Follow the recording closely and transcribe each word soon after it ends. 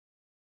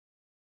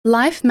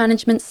Life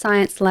Management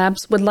Science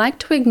Labs would like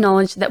to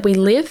acknowledge that we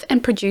live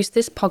and produce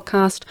this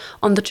podcast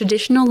on the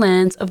traditional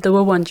lands of the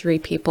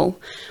Wurundjeri people.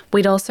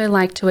 We'd also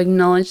like to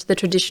acknowledge the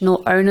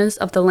traditional owners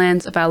of the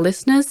lands of our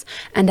listeners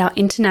and our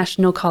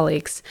international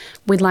colleagues.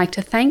 We'd like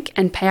to thank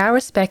and pay our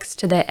respects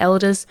to their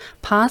elders,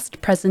 past,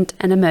 present,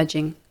 and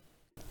emerging.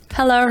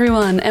 Hello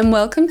everyone, and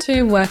welcome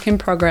to Work in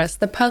Progress,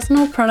 the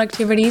Personal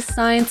Productivity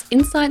Science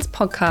Insights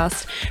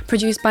podcast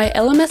produced by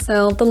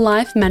LMSL, the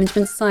Life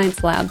Management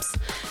Science Labs.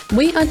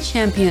 We are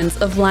champions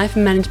of life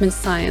management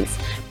science,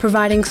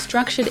 providing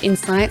structured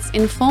insights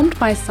informed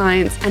by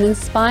science and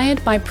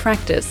inspired by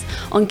practice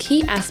on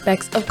key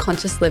aspects of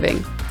conscious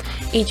living.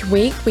 Each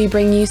week, we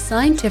bring you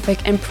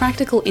scientific and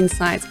practical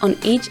insights on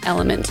each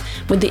element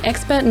with the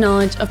expert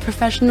knowledge of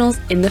professionals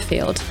in the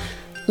field.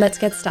 Let's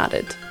get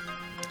started.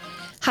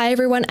 Hi,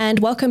 everyone, and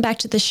welcome back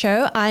to the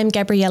show. I'm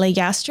Gabriella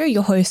Yastro,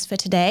 your host for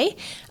today.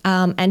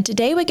 And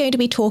today we're going to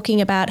be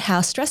talking about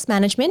how stress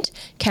management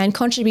can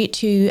contribute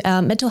to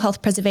mental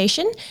health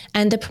preservation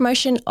and the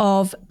promotion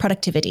of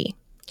productivity.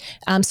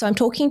 So I'm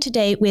talking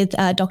today with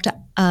Dr.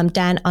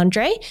 Dan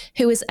Andreae,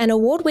 who is an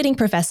award-winning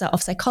professor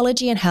of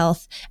psychology and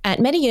health at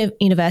many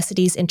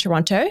universities in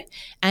Toronto,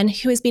 and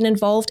who has been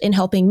involved in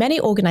helping many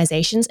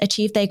organizations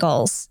achieve their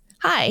goals.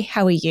 Hi,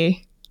 how are you?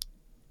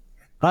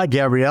 Hi,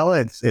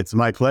 Gabriella. It's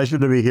my pleasure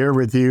to be here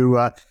with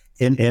you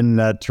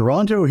in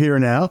Toronto here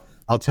now.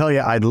 I'll tell you,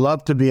 I'd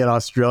love to be in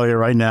Australia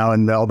right now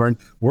in Melbourne.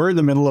 We're in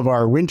the middle of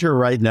our winter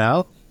right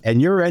now,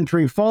 and you're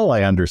entering fall,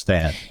 I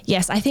understand.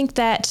 Yes, I think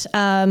that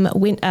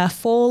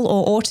fall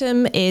or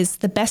autumn is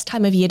the best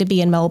time of year to be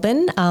in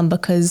Melbourne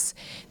because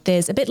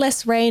there's a bit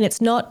less rain.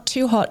 It's not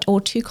too hot or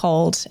too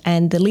cold,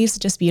 and the leaves are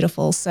just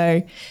beautiful.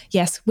 So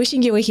yes,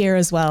 wishing you were here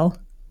as well.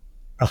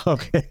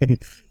 Okay.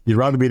 You'd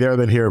rather be there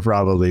than here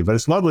probably, but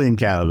it's lovely in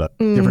Canada.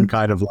 Different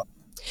kind of love.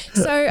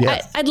 So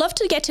yes. I'd love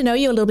to get to know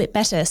you a little bit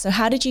better. So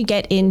how did you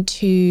get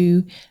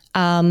into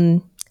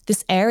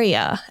this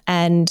area?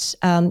 And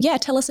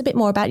tell us a bit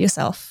more about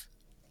yourself.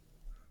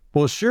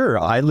 Well, sure.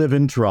 I live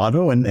in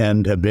Toronto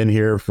and have been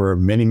here for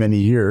many, many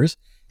years.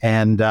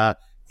 And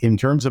in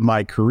terms of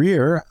my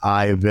career,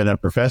 I've been a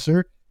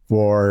professor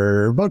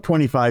for about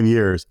 25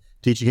 years,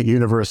 teaching at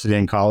university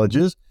and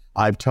colleges.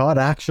 I've taught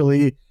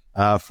actually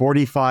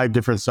 45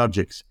 different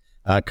subjects,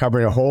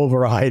 covering a whole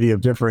variety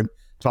of different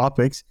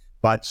topics,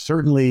 but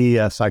certainly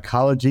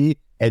psychology,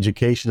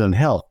 education, and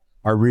health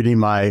are really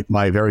my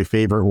very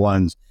favorite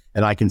ones.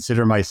 And I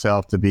consider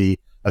myself to be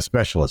a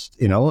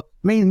specialist,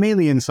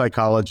 mainly in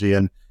psychology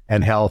and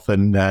health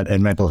and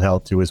mental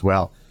health too as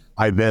well.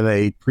 I've been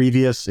a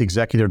previous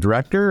executive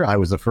director. I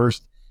was the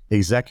first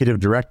executive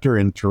director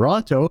in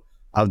Toronto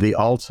of the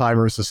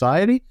Alzheimer's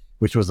Society,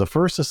 which was the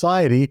first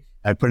society,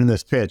 I put in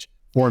this pitch,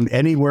 formed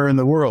anywhere in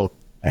the world,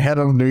 ahead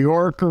of New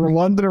York or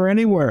London or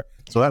anywhere.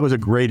 So that was a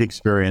great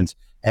experience.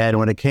 And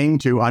when it came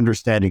to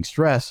understanding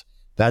stress,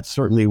 that's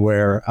certainly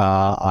where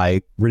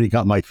I really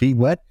got my feet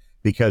wet,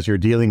 because you're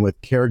dealing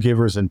with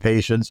caregivers and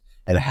patients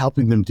and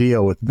helping them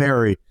deal with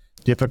very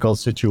difficult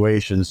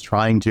situations,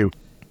 trying to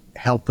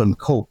help them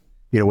cope,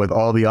 with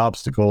all the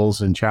obstacles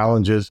and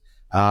challenges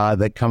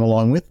that come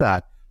along with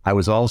that. I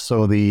was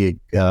also the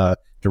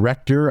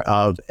director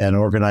of an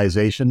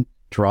organization,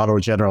 Toronto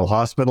General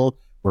Hospital,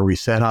 where we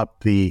set up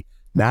the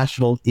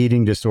National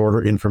Eating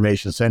Disorder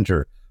Information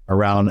Center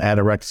around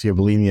anorexia,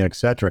 bulimia,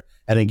 etc.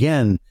 And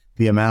again,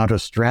 the amount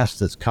of stress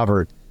that's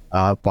covered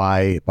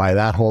by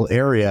that whole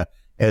area,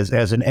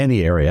 as in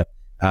any area,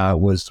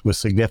 was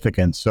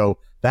significant. So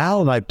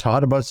now I've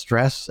taught about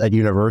stress at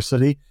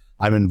university.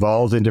 I'm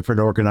involved in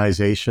different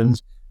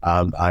organizations.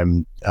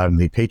 I'm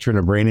the patron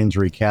of Brain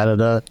Injury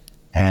Canada,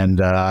 and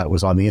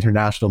was on the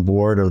international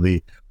board of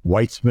the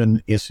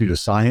Weizmann Institute of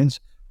Science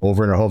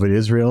over in Rehovot,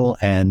 Israel,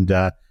 and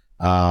a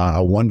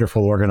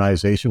wonderful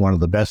organization, one of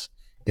the best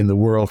in the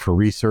world for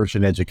research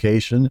and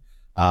education.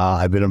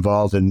 I've been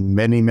involved in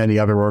many, many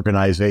other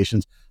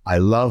organizations. I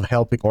love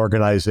helping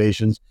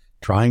organizations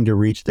trying to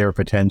reach their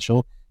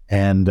potential,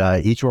 and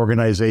each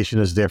organization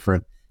is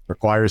different,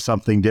 requires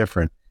something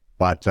different,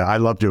 but I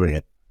love doing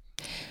it.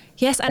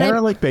 Yes, and I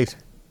like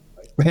baseball.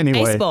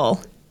 Anyway,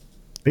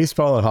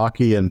 baseball and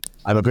hockey, and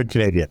I'm a good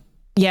Canadian.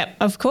 Yep,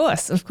 of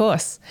course.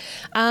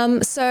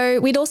 So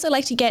we'd also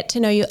like to get to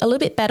know you a little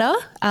bit better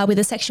with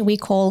a section we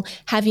call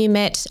Have You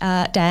Met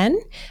Dan?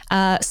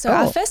 Our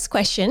first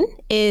question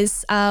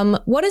is,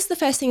 what is the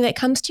first thing that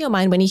comes to your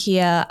mind when you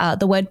hear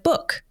the word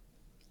book?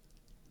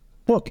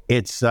 Book.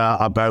 It's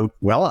about,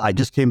 I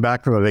just came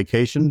back from a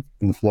vacation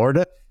in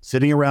Florida,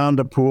 sitting around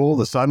a pool.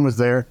 The sun was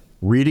there,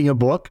 reading a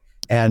book,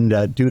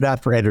 and do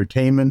that for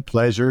entertainment,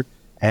 pleasure,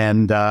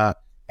 and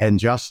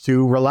just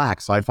to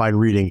relax. I find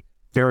reading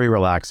very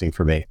relaxing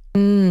for me.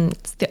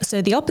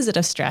 So the opposite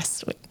of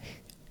stress.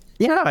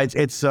 Yeah,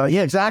 it's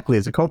exactly.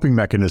 It's a coping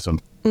mechanism.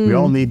 We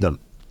all need them.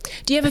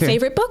 Do you have a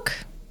favorite book?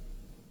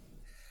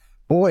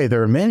 Boy,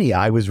 there are many.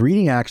 I was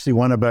reading actually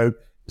one about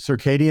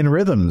circadian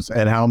rhythms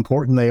and how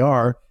important they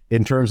are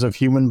in terms of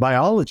human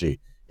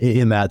biology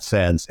in that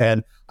sense.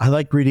 And I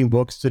like reading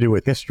books to do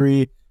with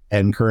history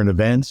and current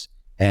events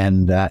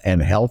and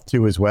health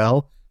too as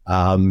well.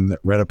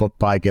 Read a book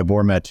by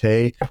Gabor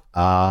Mate,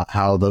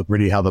 how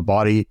the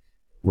body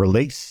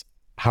relates,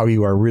 how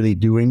you are really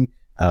doing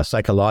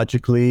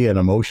psychologically and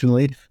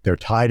emotionally. They're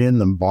tied in.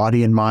 The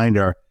body and mind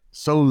are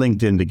so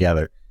linked in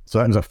together. So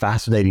that was a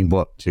fascinating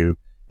book to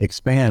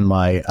expand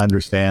my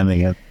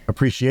understanding and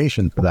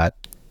appreciation for that,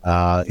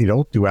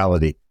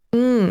 duality.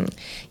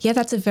 Yeah,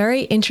 that's a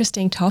very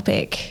interesting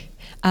topic.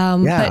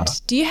 Yeah.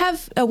 But do you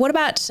have,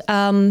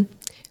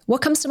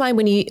 what comes to mind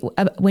when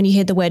you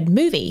hear the word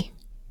movie?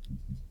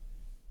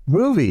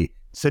 Movie,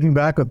 sitting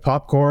back with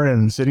popcorn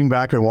and sitting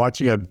back and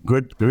watching a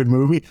good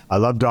movie. I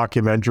love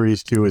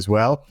documentaries too as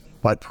well,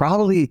 but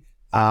probably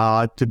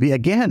to be,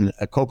 again,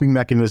 a coping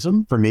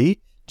mechanism for me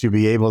to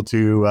be able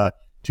to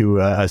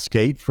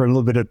escape for a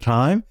little bit of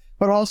time,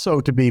 but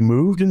also to be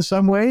moved in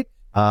some way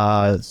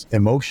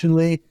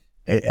emotionally.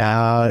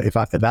 If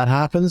that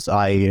happens,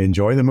 I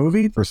enjoy the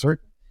movie for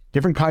certain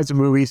different kinds of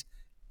movies,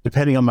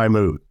 depending on my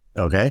mood.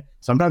 Okay,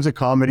 sometimes a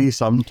comedy,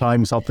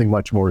 sometimes something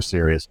much more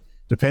serious.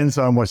 Depends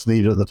on what's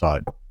needed at the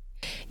time.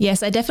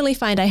 Yes, I definitely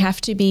find I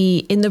have to be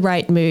in the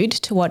right mood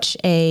to watch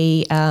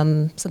a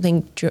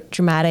something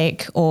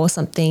dramatic or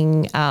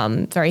something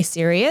very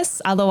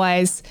serious.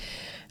 Otherwise,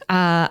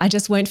 I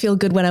just won't feel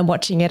good when I'm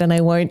watching it, and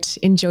I won't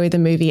enjoy the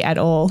movie at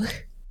all.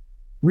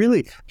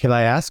 Really? Can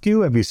I ask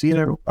you, have you seen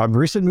a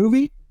recent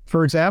movie,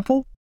 for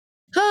example?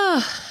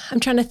 I'm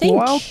trying to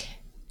think.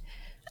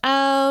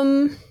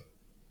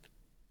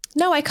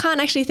 No, I can't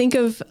actually think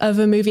of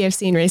a movie I've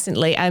seen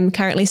recently. I'm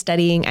currently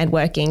studying and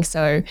working,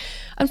 so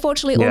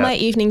unfortunately all my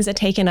evenings are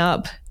taken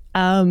up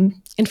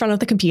in front of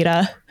the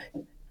computer.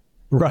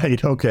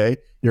 Right, okay.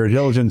 You're a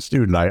diligent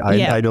student.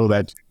 I know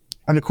that.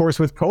 And of course,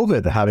 with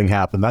COVID having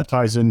happened, that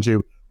ties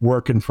into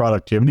work and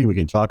productivity. We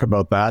can talk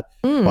about that.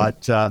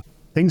 But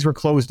things were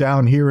closed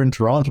down here in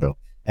Toronto.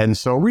 And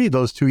so really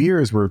those 2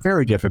 years were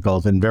very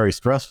difficult and very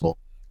stressful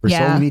for so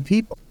many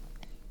people.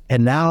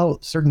 And now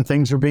certain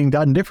things are being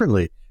done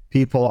differently.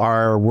 People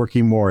are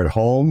working more at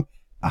home,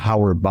 how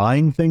we're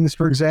buying things,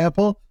 for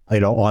example,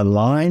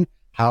 online,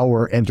 how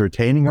we're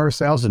entertaining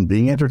ourselves and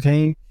being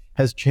entertained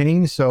has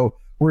changed. So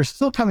we're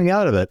still coming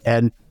out of it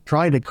and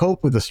trying to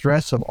cope with the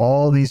stress of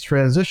all these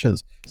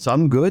transitions.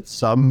 Some good,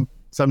 some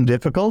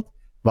difficult,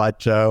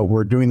 but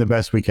we're doing the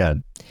best we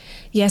can.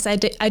 Yes, I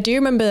do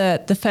remember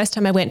the first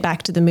time I went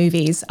back to the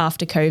movies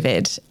after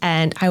COVID,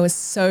 and I was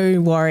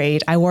so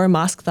worried. I wore a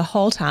mask the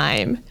whole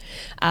time.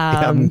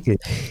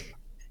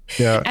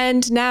 Yeah.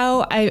 And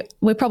now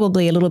we're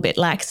probably a little bit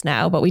lax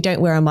now, but we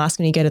don't wear a mask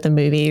when you go to the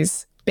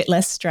movies. A bit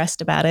less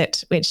stressed about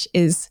it, which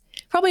is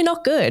probably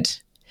not good.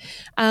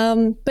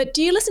 But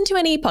do you listen to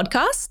any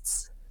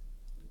podcasts?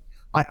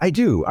 I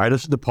do. I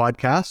listen to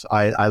podcasts.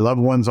 I love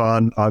ones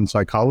on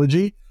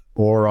psychology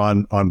or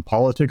on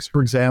politics,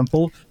 for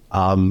example.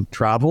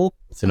 Travel,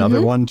 it's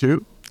another one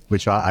too,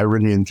 which I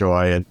really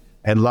enjoy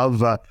and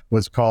love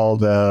what's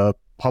called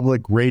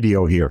public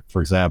radio here,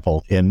 for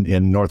example,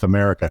 in North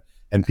America.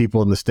 And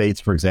people in the States,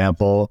 for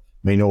example,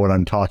 may know what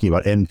I'm talking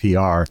about,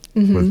 NPR,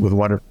 with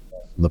one of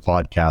the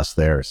podcasts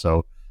there.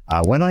 So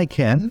when I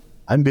can,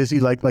 I'm busy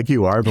like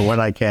you are, but when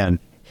I can,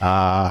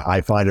 I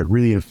find it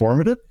really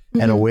informative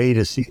and a way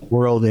to see the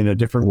world in a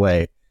different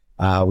way.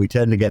 We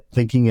tend to get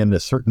thinking in a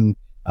certain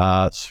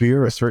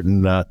sphere, a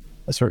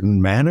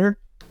certain manner,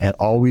 and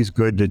always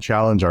good to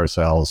challenge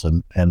ourselves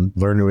and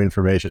learn new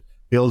information,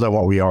 build on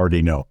what we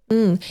already know.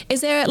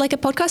 Is there like a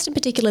podcast in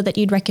particular that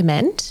you'd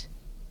recommend?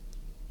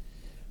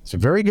 It's a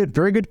very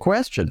good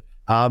question.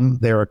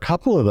 There are a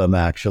couple of them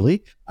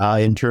actually,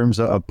 in terms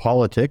of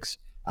politics.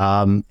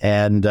 And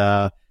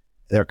there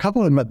are a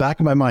couple in the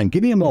back of my mind.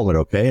 Give me a moment,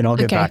 okay? And I'll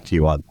get back to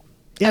you on.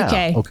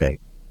 Yeah. Okay.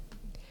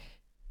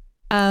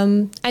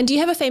 And do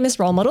you have a famous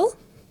role model?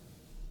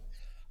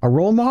 A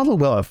role model?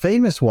 Well, a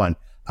famous one.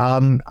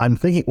 I'm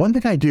thinking, one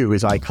thing I do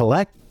is I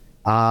collect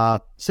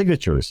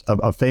signatures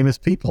of famous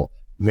people.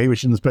 Maybe we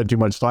shouldn't spend too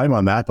much time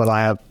on that, but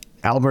I have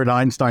Albert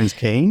Einstein's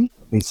cane.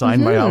 He's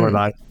signed by Albert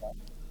Einstein.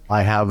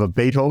 I have a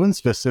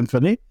Beethoven's Fifth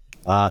Symphony,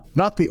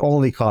 not the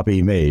only copy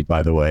he made,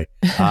 by the way.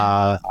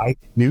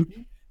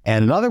 Newton,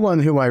 and another one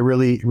who I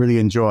really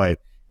enjoy,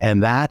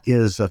 and that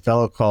is a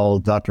fellow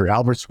called Dr.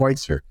 Albert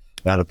Schweitzer.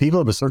 Now, the people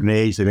of a certain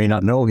age, they may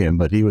not know him,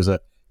 but he was a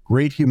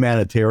great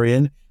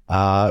humanitarian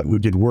who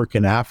did work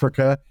in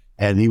Africa,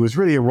 and he was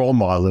really a role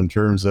model in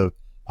terms of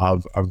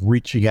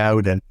reaching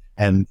out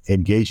and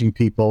engaging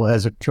people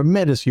as a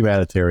tremendous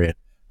humanitarian,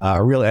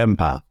 a real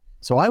empath.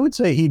 So I would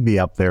say he'd be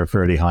up there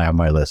fairly high on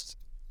my list.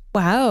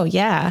 Wow,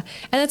 yeah.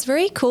 And it's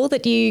very cool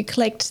that you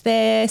collect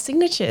their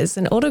signatures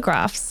and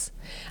autographs.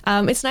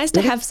 It's nice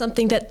to have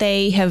something that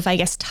they have, I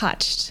guess,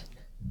 touched.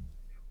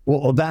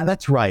 Well,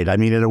 that's right. I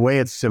mean, in a way,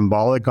 it's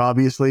symbolic,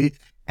 obviously,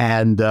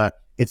 and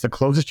it's the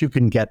closest you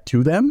can get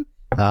to them.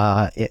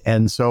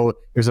 And so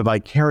there's a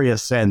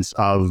vicarious sense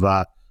of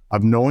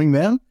knowing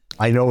them.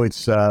 I know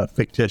it's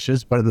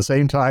fictitious, but at the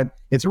same time,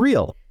 it's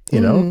real,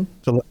 to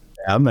look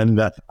at them.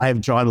 And I have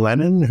John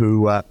Lennon,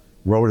 who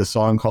wrote a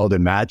song called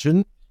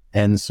Imagine.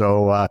 And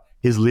so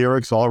his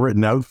lyrics all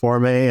written out for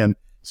me. And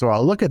so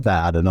I'll look at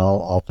that and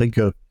I'll think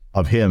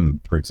of him,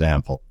 for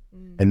example.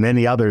 and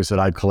many others that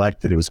I've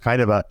collected. It was kind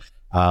of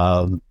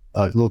a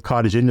little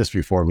cottage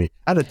industry for me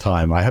at a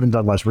time. I haven't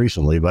done much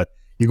recently, but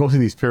you go through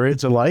these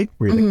periods of life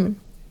where you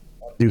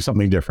do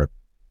something different.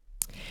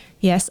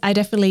 Yes, I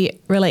definitely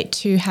relate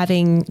to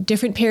having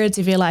different periods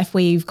of your life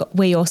where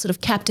you're sort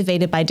of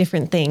captivated by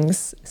different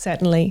things,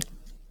 certainly.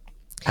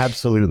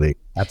 Absolutely.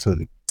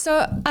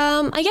 So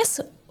I guess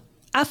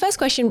our first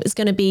question is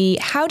going to be,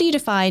 how do you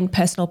define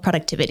personal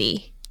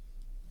productivity?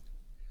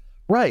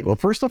 Right. Well,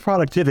 personal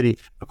productivity,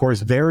 of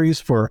course, varies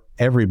for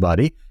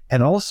everybody.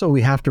 And also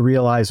we have to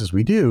realize as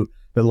we do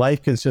that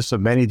life consists of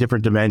many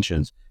different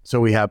dimensions. So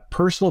we have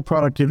personal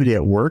productivity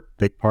at work,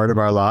 big part of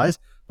our lives,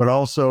 but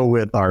also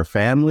with our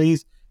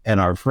families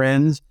and our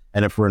friends.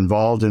 And if we're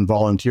involved in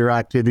volunteer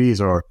activities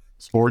or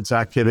sports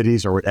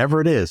activities or whatever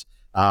it is,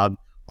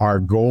 our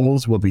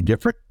goals will be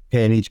different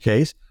in each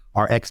case.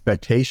 Our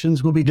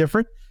expectations will be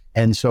different.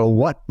 And so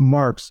what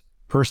marks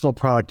personal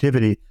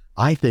productivity,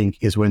 I think,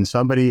 is when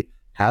somebody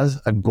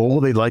has a goal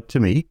they'd like to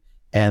meet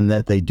and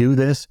that they do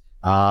this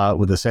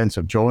with a sense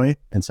of joy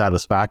and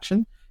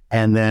satisfaction,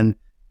 and then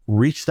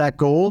reach that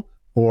goal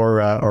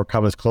or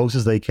come as close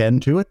as they can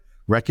to it,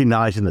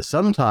 recognizing that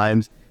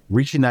sometimes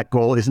reaching that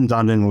goal isn't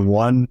done in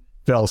one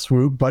fell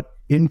swoop, but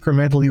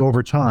incrementally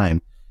over time.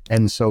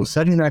 And so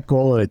setting that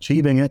goal and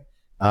achieving it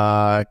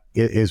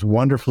is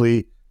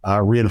wonderfully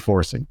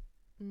reinforcing.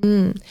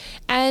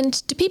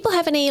 And do people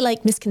have any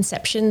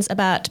misconceptions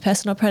about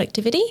personal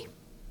productivity?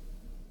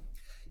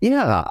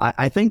 Yeah,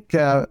 I think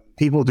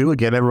people do.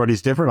 Again,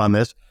 everybody's different on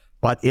this,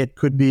 but it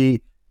could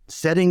be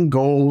setting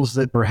goals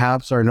that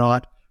perhaps are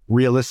not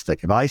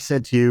realistic. If I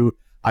said to you,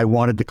 I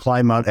wanted to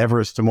climb Mount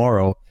Everest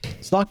tomorrow,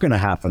 it's not going to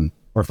happen.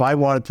 Or if I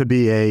wanted to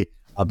be a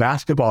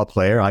basketball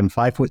player, I'm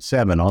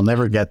 5'7", I'll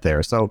never get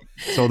there. So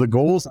the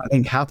goals, I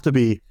think, have to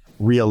be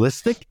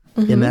realistic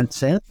in that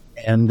sense.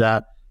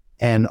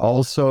 And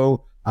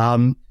also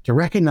to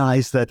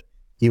recognize that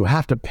you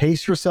have to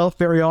pace yourself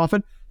very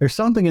often. There's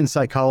something in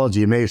psychology,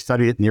 you may have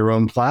studied it in your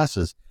own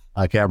classes,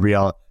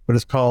 Gabriella, but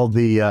it's called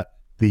the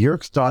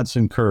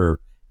Yerkes-Dodson curve.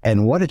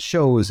 And what it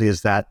shows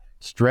is that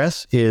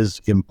stress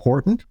is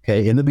important,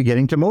 in the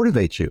beginning to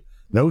motivate you.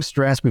 No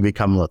stress, we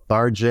become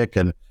lethargic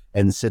and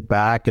sit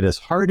back, and it's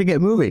hard to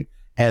get moving.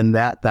 And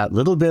that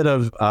little bit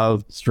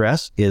of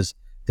stress is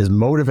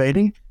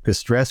motivating, because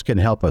stress can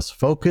help us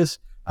focus.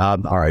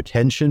 Our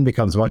attention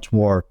becomes much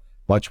more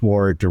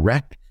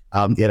direct.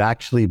 It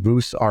actually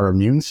boosts our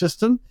immune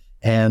system.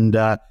 And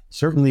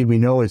certainly we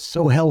know it's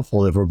so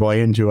helpful if we're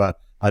going into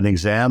an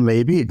exam,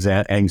 maybe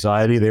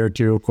anxiety there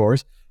too, of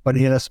course, but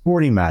in a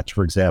sporting match,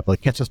 for example, it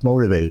gets us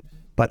motivated.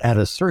 But at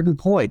a certain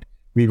point,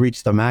 we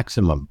reach the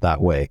maximum that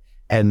way.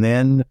 And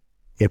then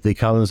it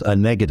becomes a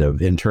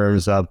negative in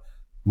terms of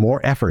more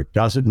effort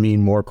doesn't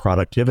mean more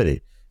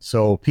productivity.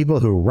 So people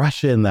who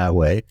rush in that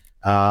way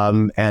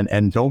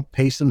and don't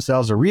pace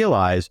themselves or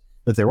realize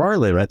that there are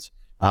limits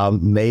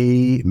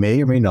may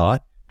or may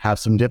not have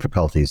some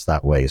difficulties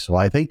that way. So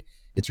I think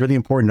it's really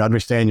important to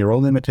understand your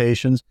own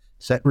limitations,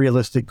 set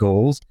realistic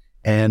goals,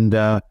 and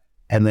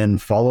then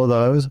follow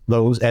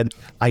those. And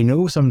I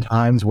know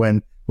sometimes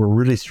when we're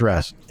really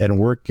stressed and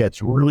work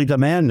gets really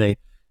demanding,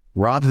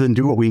 rather than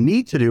do what we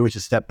need to do, which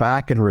is step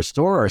back and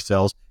restore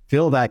ourselves,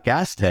 fill that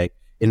gas tank,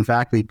 in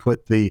fact, we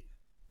put the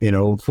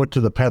foot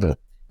to the pedal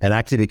and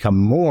actually become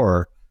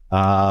more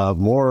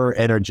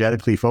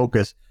energetically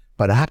focused,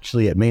 but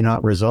actually it may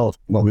not result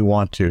in what we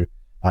want to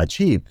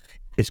achieve.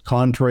 It's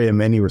contrary in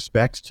many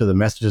respects to the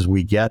messages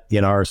we get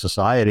in our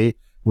society,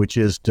 which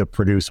is to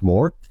produce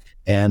more.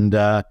 And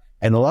a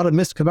lot of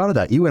myths come out of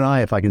that. You and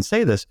I, if I can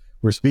say this,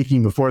 were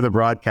speaking before the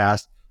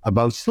broadcast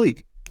about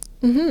sleep.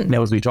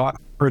 Now, as we talk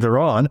further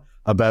on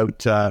about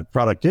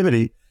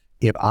productivity,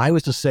 if I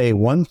was to say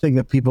one thing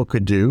that people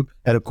could do,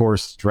 and of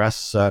course,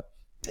 stress,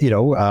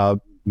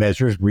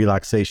 measures,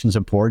 relaxation is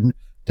important,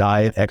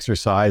 diet,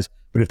 exercise.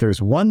 But if there's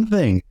one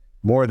thing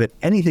more than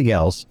anything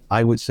else,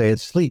 I would say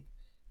it's sleep.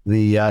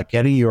 The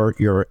getting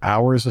your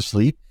hours of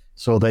sleep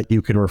so that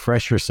you can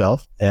refresh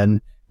yourself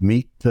and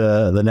meet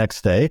the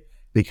next day.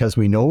 Because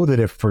we know that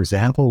if, for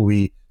example,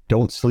 we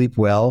don't sleep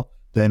well,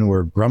 then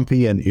we're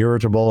grumpy and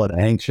irritable and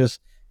anxious.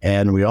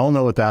 And we all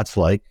know what that's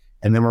like.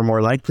 And then we're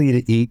more likely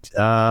to eat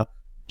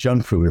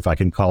junk food, if I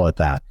can call it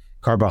that,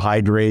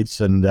 carbohydrates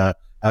and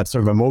sort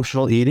of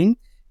emotional eating.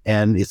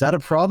 And is that a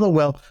problem?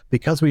 Well,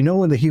 because we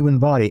know in the human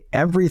body,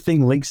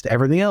 everything links to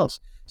everything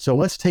else. So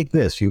let's take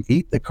this. You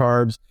eat the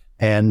carbs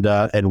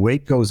and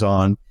weight goes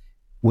on.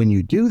 When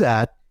you do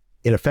that,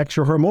 it affects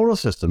your hormonal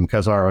system,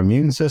 because our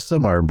immune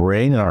system, our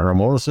brain, and our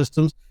hormonal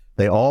systems,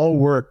 they all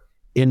work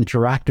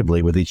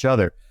interactively with each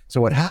other.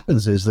 So what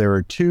happens is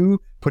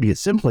putting it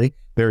simply,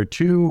 there are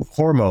two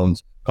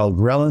hormones called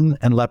ghrelin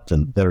and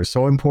leptin that are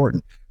so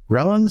important.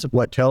 Ghrelin's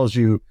what tells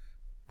you,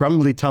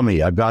 grumbly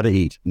tummy, I've got to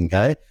eat,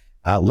 okay?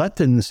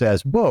 Leptin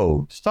says,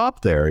 whoa,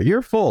 stop there,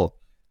 you're full.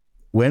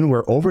 When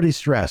we're overly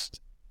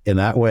stressed in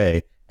that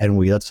way, and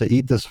we, let's say,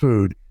 eat this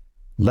food,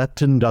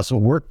 leptin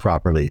doesn't work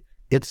properly.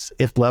 Its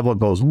level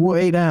goes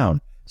way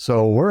down.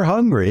 So we're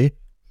hungry,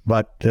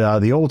 but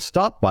the old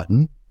stop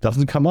button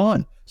doesn't come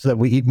on. so that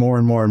we eat more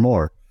and more and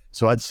more.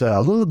 So it's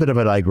a little bit of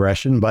a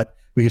digression, but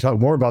we can talk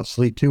more about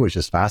sleep too, which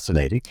is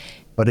fascinating.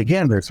 But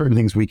again, there are certain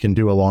things we can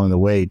do along the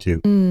way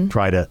to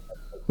try to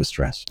with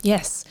stress.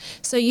 Yes.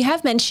 So you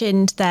have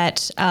mentioned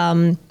that,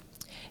 a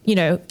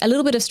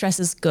little bit of stress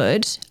is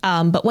good,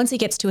 but once it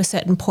gets to a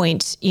certain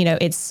point,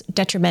 it's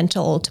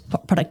detrimental to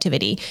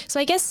productivity. So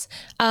I guess,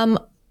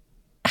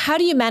 how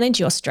do you manage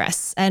your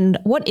stress, and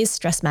what is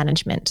stress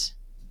management?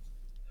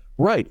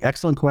 Right.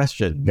 Excellent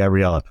question,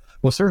 Gabriella.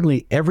 Well,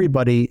 certainly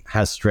everybody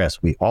has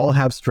stress. We all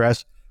have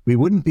stress. We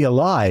wouldn't be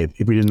alive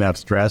if we didn't have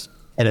stress.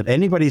 And if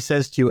anybody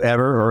says to you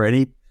ever, or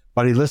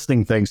anybody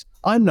listening thinks,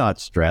 I'm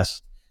not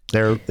stressed,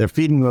 they're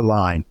feeding the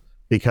line,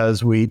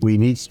 because we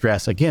need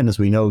stress, again, as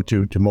we know,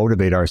 to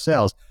motivate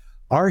ourselves.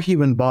 Our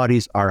human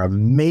bodies are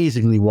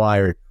amazingly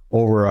wired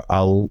over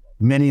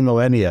many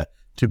millennia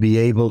to be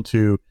able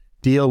to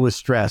deal with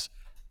stress.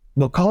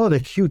 We'll call it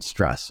acute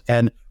stress.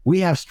 And we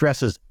have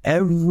stresses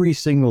every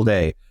single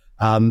day,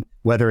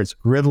 whether it's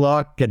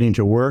gridlock, getting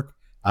to work,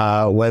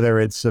 whether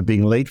it's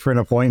being late for an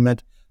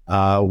appointment,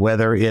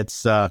 whether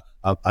it's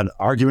an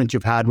argument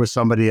you've had with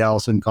somebody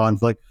else in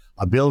conflict,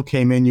 a bill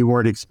came in you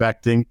weren't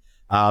expecting,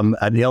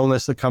 an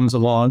illness that comes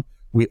along.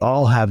 We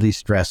all have these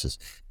stresses.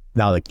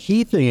 Now, the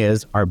key thing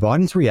is our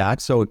bodies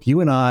react. So if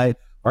you and I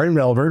are in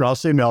Melbourne, I'll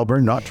say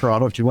Melbourne, not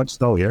Toronto, too much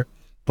snow here,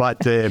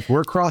 but if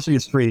we're crossing a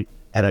street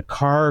and a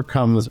car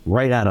comes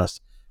right at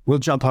us, we'll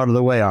jump out of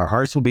the way. Our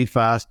hearts will beat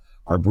fast.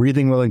 Our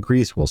breathing will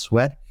increase. We'll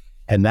sweat.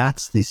 And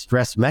that's the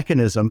stress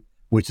mechanism,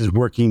 which is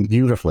working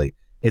beautifully.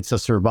 It's a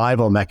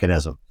survival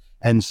mechanism.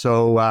 And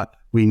so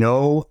we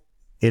know,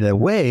 in a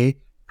way,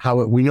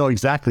 we know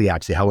exactly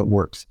actually how it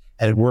works.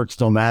 And it works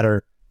no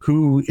matter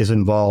who is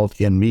involved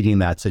in meeting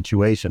that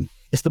situation.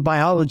 It's the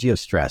biology of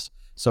stress.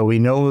 So we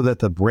know that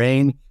the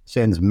brain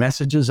sends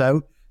messages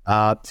out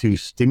to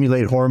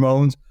stimulate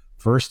hormones.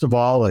 First of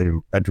all,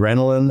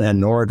 adrenaline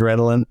and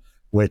noradrenaline,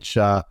 which,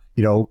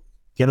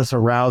 get us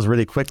aroused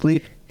really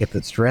quickly. If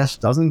the stress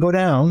doesn't go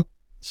down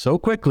so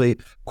quickly,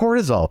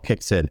 cortisol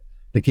kicks in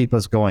to keep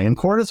us going. And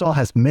cortisol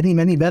has many,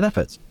 many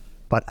benefits.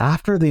 But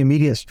after the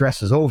immediate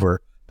stress is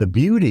over, the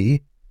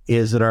beauty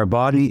is that our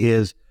body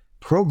is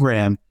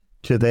programmed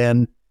to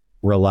then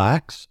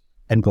relax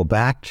and go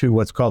back to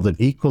what's called an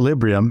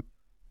equilibrium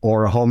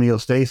or a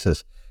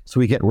homeostasis. So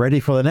we get ready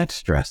for the next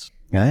stress.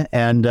 Okay?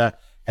 And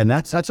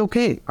that's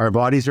okay. Our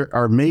bodies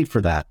are made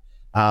for that.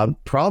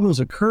 Problems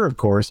occur, of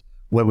course,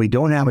 when we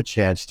don't have a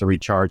chance to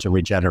recharge and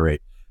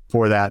regenerate,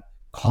 for that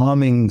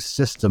calming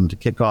system to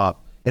kick off.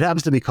 It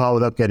happens to be called,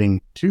 without getting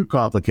too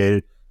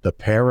complicated, the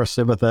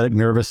parasympathetic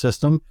nervous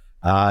system.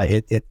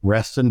 It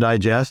rests and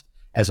digests,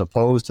 as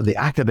opposed to the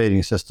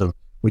activating system,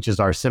 which is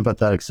our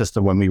sympathetic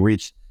system when we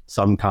reach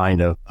some kind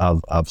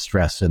of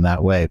stress in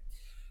that way.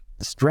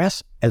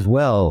 Stress as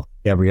well,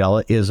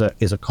 Gabriella, is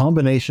a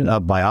combination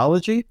of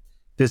biology,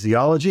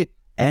 physiology,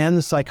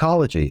 and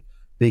psychology,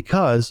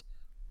 because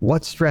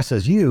what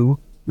stresses you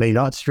may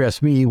not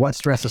stress me. What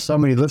stresses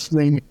somebody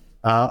listening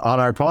on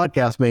our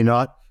podcast may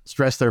not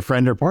stress their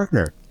friend or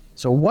partner.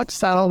 So what's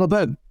that all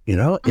about?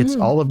 It's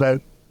all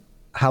about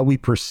how we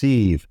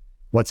perceive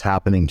what's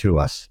happening to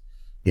us,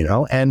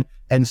 and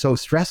so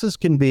stresses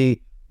can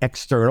be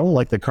external,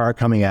 like the car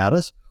coming at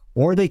us,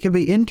 or they can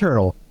be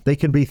internal. They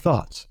can be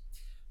thoughts.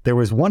 There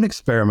was one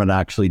experiment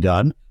actually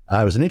done.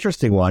 It was an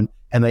interesting one.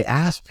 And they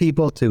asked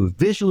people to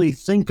visually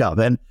think of,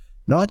 and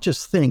not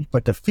just think,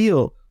 but to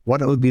feel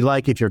what it would be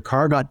like if your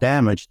car got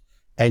damaged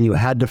and you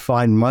had to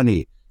find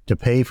money to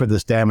pay for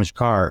this damaged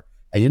car,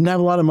 and you didn't have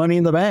a lot of money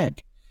in the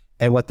bank.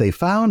 And what they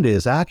found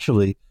is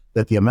actually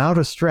that the amount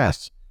of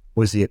stress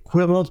was the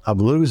equivalent of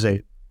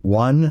losing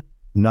one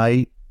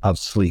night of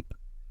sleep.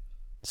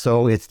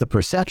 So it's the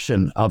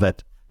perception of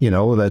it,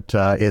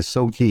 that is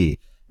so key.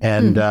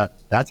 And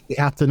that's what we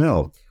have to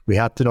know. We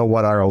have to know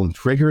what our own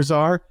triggers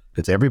are,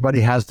 because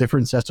everybody has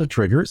different sets of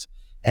triggers.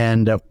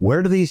 And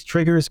where do these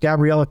triggers,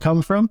 Gabriella,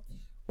 come from?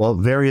 Well,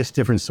 various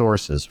different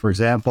sources. For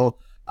example,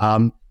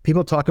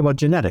 people talk about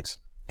genetics.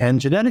 And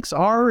genetics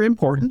are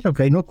important,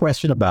 okay, no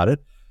question about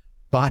it.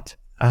 But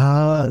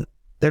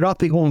they're not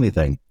the only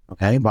thing,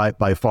 okay,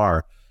 by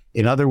far.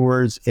 In other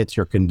words, it's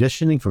your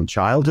conditioning from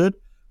childhood,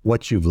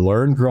 what you've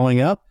learned growing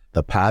up,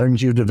 the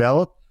patterns you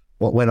developed,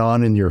 what went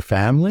on in your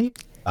family,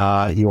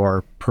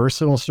 your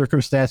personal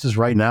circumstances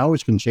right now,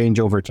 which can change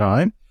over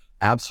time.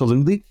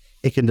 Absolutely.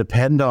 It can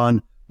depend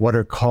on what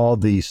are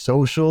called the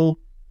social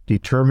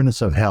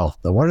determinants of health.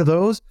 Now, what are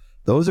those?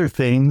 Those are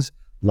things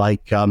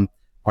like,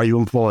 are you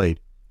employed?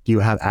 Do you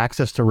have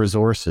access to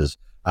resources?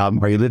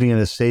 Are you living in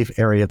a safe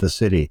area of the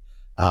city?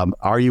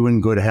 Are you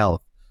in good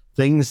health?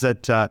 Things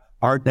that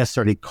aren't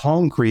necessarily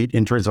concrete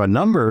in terms of a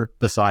number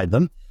beside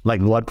them, like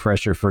blood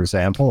pressure, for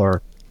example,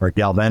 or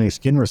galvanic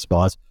skin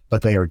response,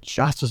 but they are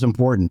just as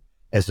important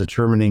as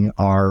determining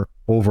our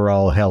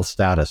overall health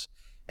status.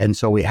 And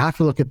so we have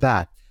to look at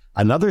that.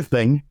 Another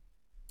thing,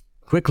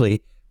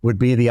 quickly, would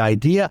be the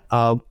idea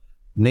of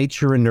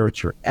nature and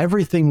nurture.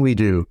 Everything we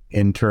do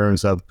in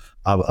terms of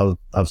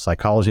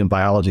psychology and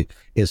biology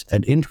is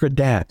an intricate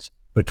dance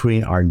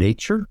between our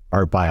nature,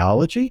 our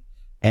biology,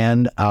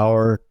 and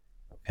our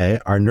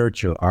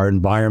nurture, our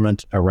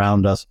environment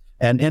around us,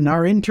 and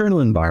our internal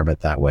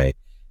environment that way.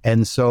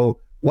 And so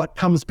what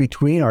comes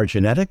between our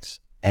genetics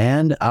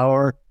and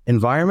our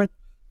environment?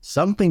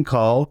 Something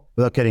called,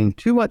 without getting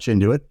too much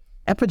into it,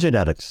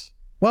 epigenetics.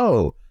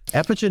 Whoa,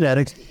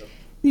 epigenetics is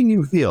a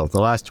new field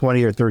the last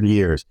 20 or 30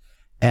 years.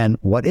 And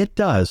what it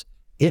does,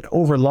 it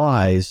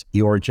overlies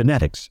your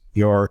genetics,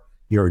 your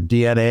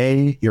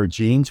DNA, your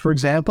genes, for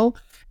example.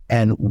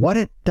 And what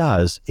it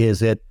does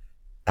is it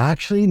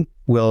actually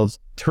will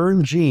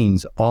turn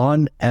genes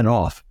on and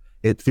off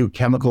through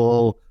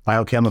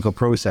biochemical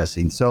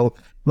processing. So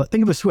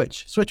think of a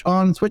switch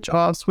on, switch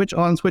off, switch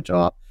on, switch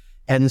off.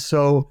 And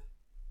so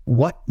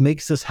what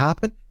makes this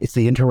happen? It's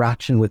the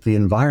interaction with the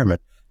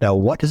environment. Now,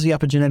 what does the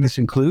epigenetics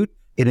include?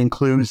 It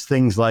includes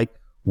things like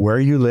where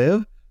you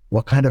live,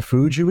 what kind of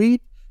food you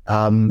eat,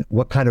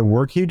 what kind of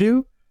work you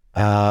do,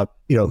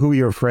 who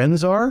your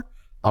friends are,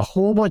 a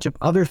whole bunch of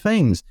other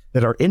things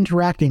that are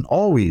interacting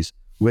always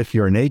with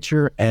your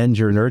nature and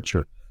your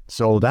nurture.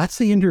 So that's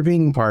the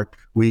intervening part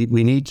we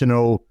need to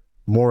know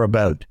more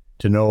about,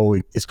 to know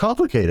it's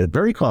complicated,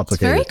 very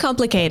complicated. It's very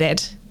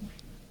complicated.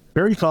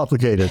 Very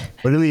complicated.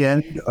 But in the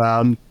end,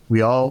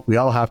 we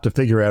all have to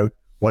figure out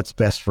what's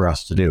best for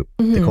us to do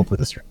to cope with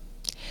this.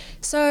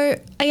 So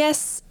I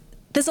guess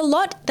there's a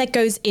lot that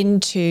goes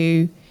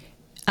into,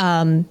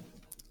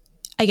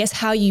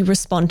 how you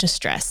respond to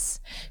stress.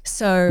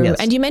 So, yes.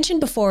 And you mentioned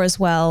before as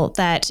well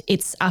that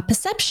it's our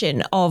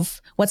perception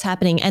of what's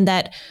happening, and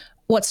that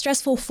what's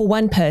stressful for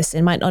one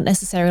person might not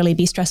necessarily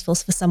be stressful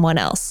for someone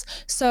else.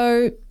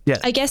 So yes.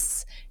 I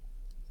guess,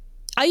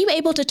 are you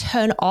able to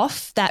turn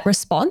off that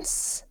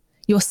response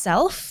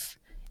yourself?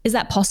 Is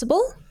that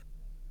possible?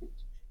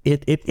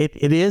 It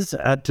is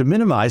to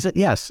minimize it,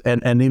 yes,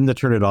 and even to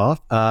turn it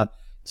off.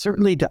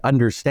 Certainly to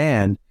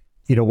understand,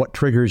 what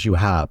triggers you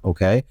have,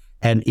 okay,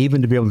 and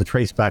even to be able to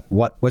trace back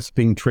what's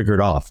being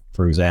triggered off.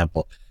 For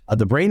example,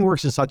 the brain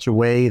works in such a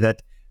way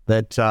that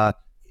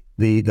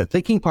the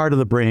thinking part of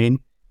the brain,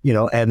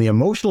 and the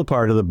emotional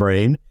part of the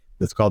brain,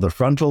 that's called the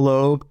frontal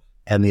lobe,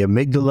 and the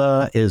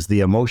amygdala is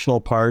the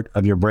emotional part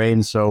of your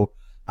brain. So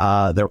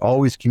they're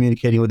always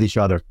communicating with each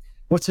other.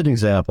 What's an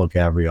example,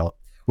 Gabrielle?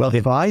 Well,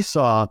 if I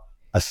saw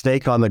a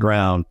snake on the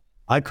ground,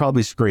 I'd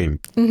probably scream.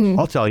 Mm-hmm.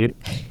 I'll tell you,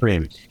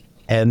 scream.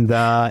 And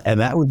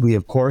that would be,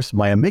 of course,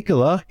 my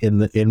amygdala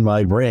in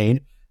my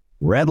brain.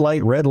 Red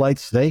light,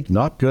 snake,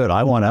 not good.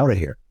 I want out of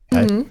here.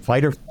 Okay? Mm-hmm.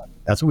 Fight or flight.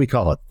 That's what we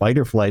call it. Fight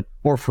or flight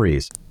or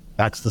freeze.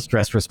 That's the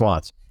stress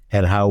response.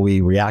 And how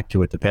we react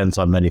to it depends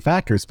on many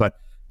factors, but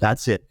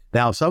that's it.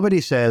 Now, if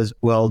somebody says,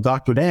 well,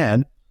 Dr.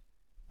 Dan,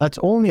 that's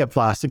only a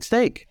plastic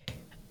snake.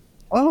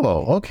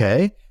 Oh,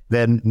 okay.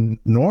 Then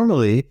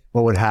normally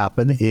what would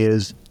happen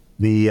is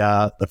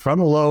the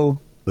frontal lobe,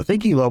 the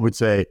thinking lobe would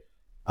say,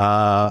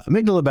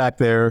 amygdala back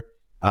there,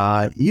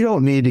 you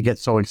don't need to get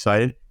so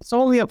excited. It's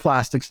only a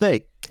plastic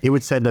snake. It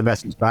would send a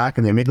message back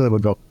and the amygdala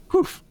would go,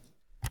 poof,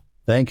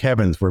 thank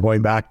heavens, we're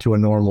going back to a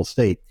normal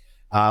state.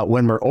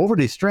 When we're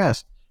overly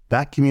stressed,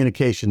 that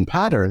communication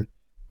pattern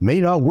may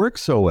not work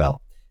so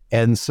well.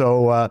 And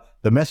so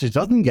the message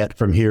doesn't get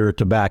from here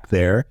to back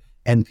there,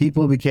 and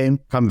people become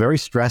very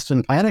stressed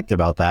and panicked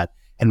about that.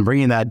 And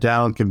bringing that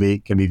down can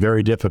be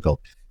very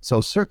difficult.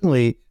 So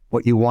certainly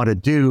what you want to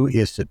do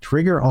is to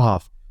trigger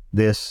off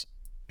this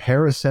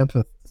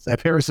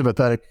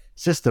parasympathetic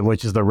system,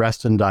 which is the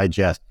rest and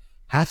digest.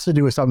 Has to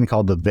do with something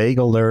called the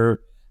vagal nerve.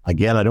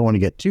 Again, I don't want to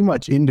get too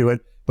much into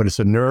it, but it's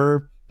a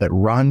nerve that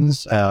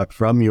runs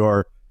from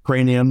your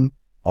cranium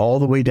all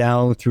the way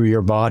down through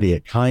your body.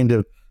 It kind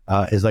of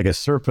is like a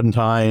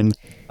serpentine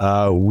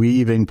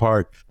weaving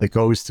part that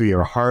goes through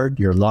your heart,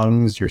 your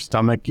lungs, your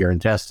stomach, your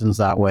intestines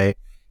that way.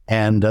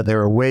 And there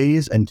are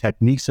ways and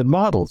techniques and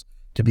models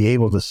to be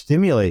able to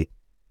stimulate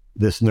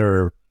this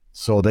nerve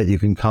so that you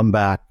can come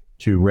back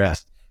to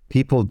rest.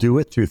 People do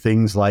it through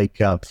things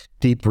like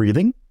deep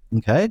breathing,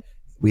 okay?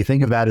 We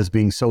think of that as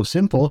being so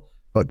simple,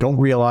 but don't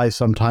realize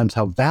sometimes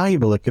how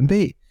valuable it can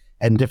be,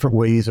 and different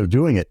ways of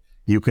doing it.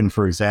 You can,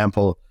 for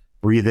example,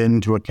 breathe in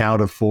to a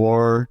count of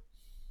 4,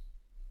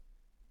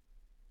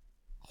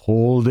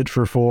 hold it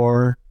for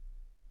 4,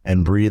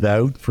 and breathe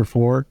out for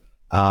 4.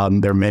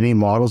 There are many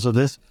models of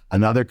this.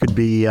 Another could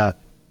be,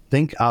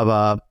 think of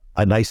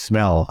a nice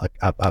smell,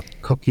 a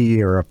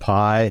cookie or a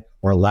pie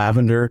or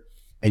lavender,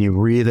 and you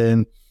breathe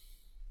in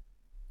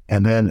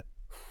and then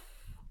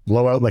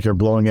blow out like you're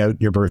blowing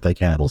out your birthday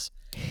candles.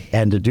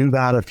 And to do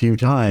that a few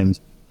times,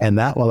 and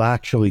that will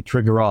actually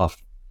trigger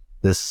off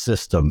this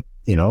system,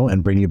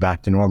 and bring you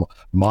back to normal.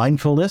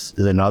 Mindfulness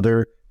is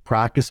another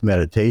practice,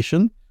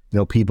 meditation.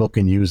 People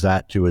can use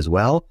that too as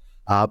well.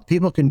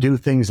 People can do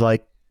things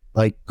like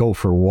go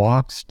for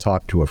walks,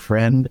 talk to a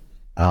friend.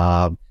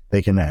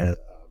 They can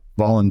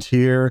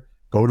volunteer,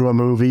 go to a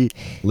movie,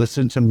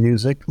 listen to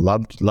music.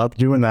 Love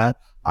doing that.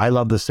 I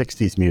love the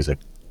 60s music.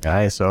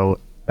 Okay, so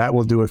that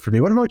will do it for me.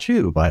 What about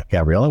you,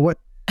 Gabriella? What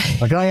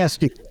can I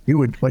ask you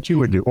what you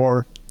would do?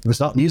 Or if it's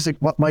not music,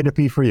 what might it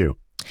be for you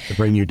to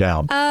bring you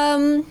down?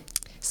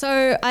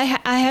 So I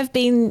have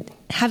been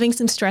having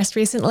some stress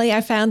recently. I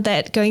found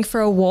that going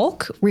for a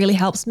walk really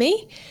helps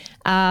me.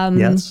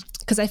 Yes.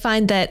 Because I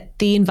find that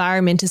the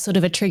environment is sort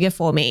of a trigger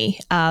for me.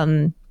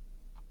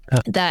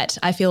 That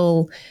I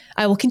feel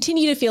I will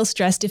continue to feel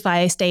stressed if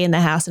I stay in the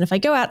house, and if I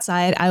go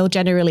outside, I will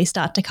generally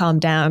start to calm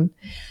down.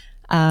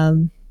 Yeah.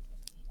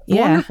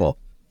 Wonderful.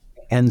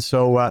 And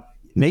so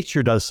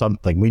nature does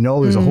something. We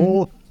know there's a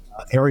whole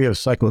area of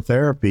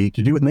psychotherapy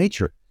to do with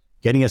nature,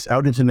 getting us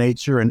out into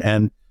nature,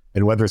 and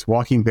whether it's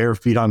walking bare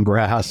feet on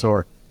grass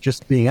or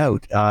just being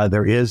out,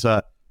 there is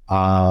a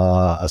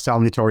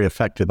salutary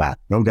effect to that.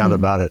 No doubt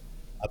about it.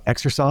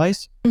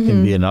 Exercise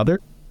can be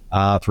another,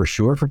 for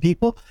sure, for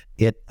people.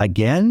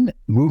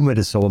 Movement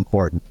is so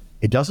important.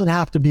 It doesn't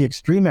have to be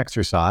extreme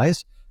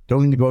exercise.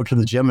 Don't need to go to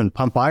the gym and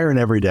pump iron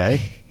every day,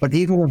 but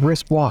even a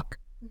brisk walk,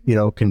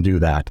 can do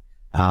that.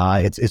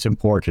 It's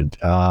important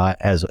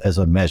as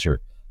a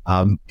measure.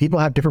 People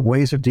have different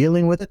ways of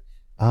dealing with it,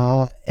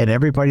 and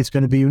everybody's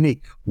going to be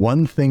unique.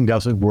 One thing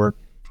doesn't work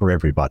for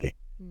everybody.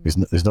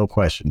 There's no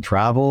question.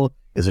 Travel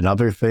is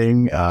another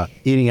thing.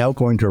 Eating out,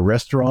 going to a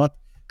restaurant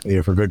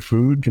for good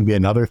food can be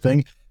another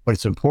thing. But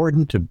it's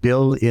important to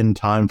build in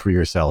time for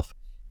yourself,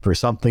 for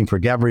something, for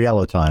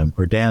Gabriella time,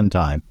 for Dan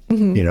time,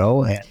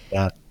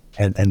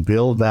 and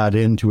build that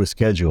into a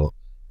schedule,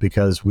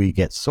 because we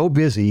get so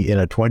busy in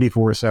a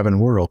 24/7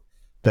 world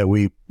that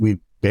we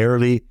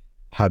barely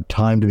have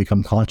time to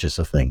become conscious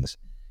of things.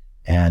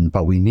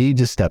 But we need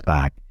to step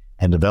back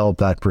and develop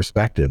that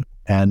perspective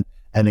and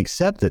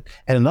accept it.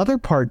 And another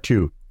part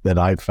too that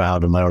I've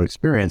found in my own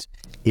experience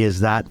is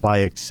that by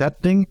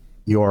accepting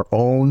your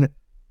own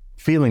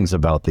feelings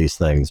about these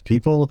things,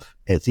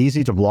 it's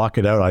easy to block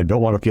it out. I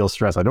don't want to feel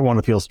stressed. I don't want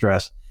to feel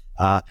stressed.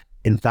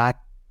 In fact,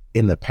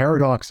 in the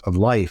paradox of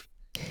life,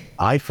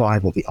 I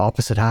find the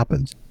opposite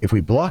happens. If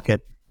we block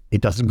it,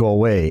 it doesn't go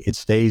away. It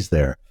stays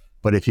there.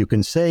 But if you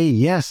can say,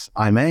 yes,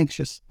 I'm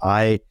anxious,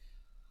 I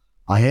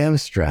am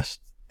stressed,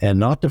 and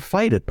not to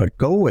fight it, but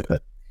go with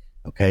it.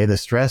 Okay, the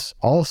stress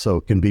also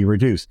can be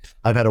reduced.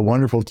 I've had a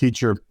wonderful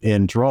teacher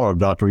in Toronto,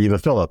 Dr. Eva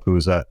Phillip,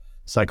 who's a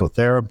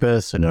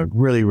psychotherapist and a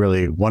really,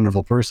 really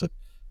wonderful person.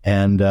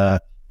 And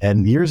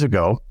years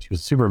ago, she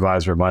was a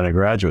supervisor of mine in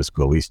graduate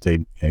school. We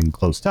stayed in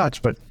close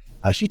touch, but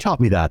she taught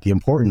me the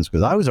importance,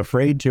 because I was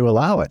afraid to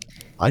allow it.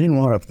 I didn't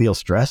want to feel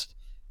stressed,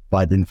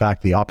 but in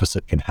fact, the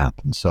opposite can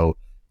happen. So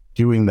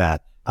doing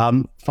that,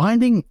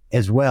 finding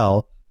as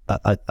well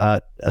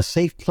a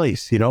safe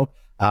place,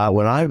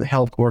 when I've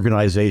helped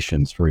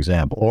organizations, for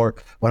example, or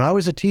when I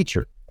was a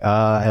teacher,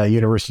 a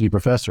university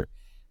professor,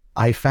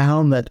 I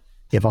found that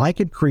if I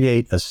could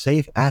create a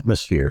safe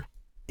atmosphere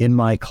in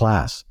my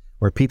class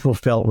where people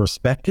felt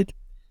respected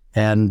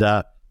and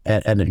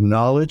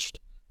acknowledged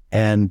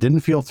and didn't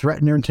feel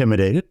threatened or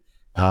intimidated,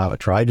 I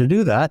tried to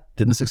do that,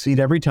 didn't succeed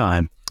every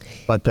time,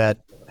 but that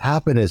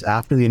happened is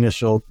after the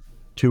initial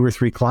 2 or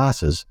 3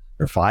 classes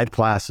or 5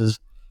 classes,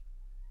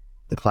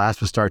 the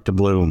class would start to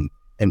bloom,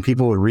 and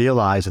people would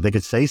realize that they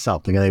could say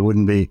something and they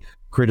wouldn't be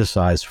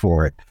criticized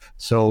for it.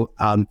 So,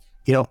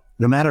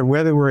 no matter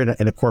whether we're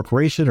in a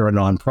corporation or a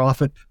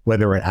nonprofit,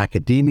 whether we're in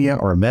academia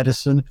or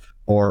medicine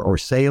or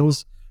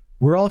sales,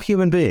 we're all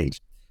human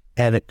beings.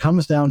 And it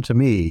comes down to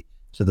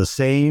the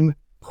same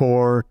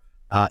core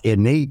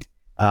innate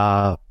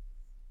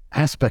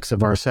aspects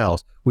of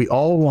ourselves. We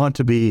all want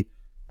to be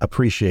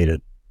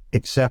appreciated,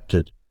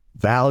 accepted,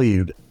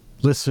 valued,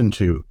 listened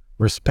to,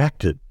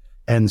 respected.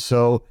 And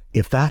so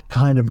if that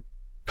kind of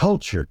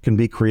culture can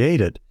be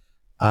created,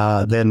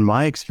 then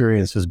my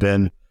experience has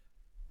been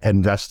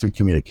invest in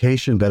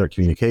communication, better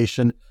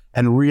communication,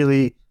 and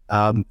really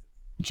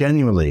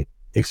genuinely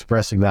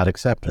expressing that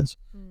acceptance.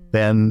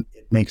 Then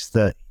it makes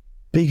the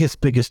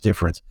biggest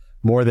difference,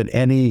 more than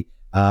any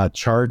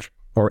charge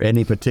or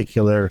any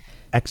particular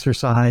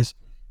exercise.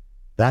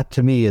 That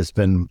to me has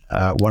been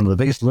one of the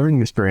biggest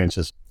learning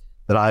experiences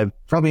that I've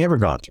probably ever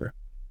gone through.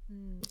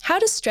 How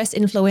does stress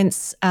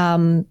influence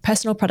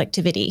personal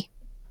productivity?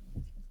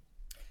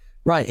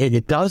 Right.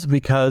 It does,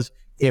 because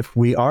if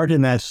we aren't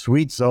in that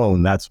sweet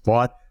zone, that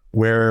spot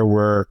where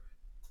we're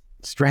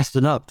stressed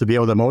enough to be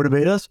able to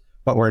motivate us,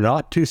 but we're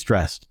not too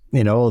stressed,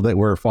 that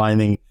we're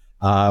finding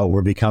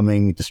we're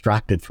becoming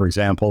distracted, for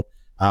example,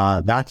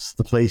 that's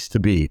the place to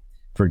be,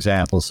 for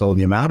example. So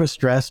the amount of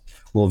stress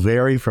will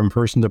vary from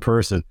person to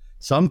person.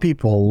 Some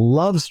people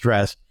love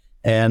stress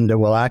and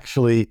will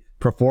actually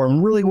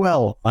perform really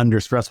well under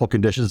stressful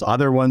conditions.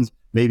 Other ones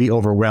may be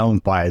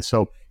overwhelmed by it.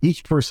 So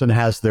each person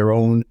has their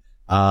own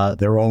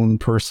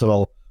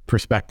personal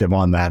perspective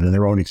on that and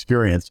their own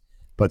experience.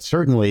 But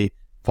certainly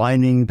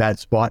finding that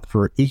spot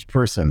for each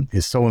person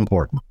is so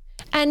important.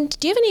 And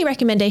do you have any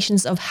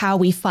recommendations of how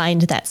we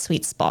find that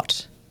sweet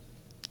spot?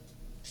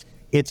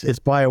 It's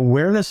by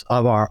awareness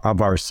of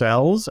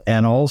ourselves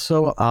and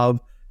also of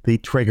the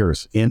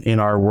triggers in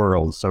our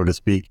world, so to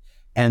speak.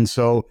 And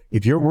so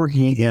if you're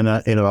working in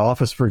an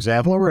office, for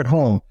example, or at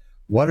home,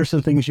 what are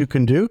some things you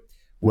can do?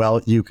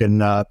 Well, you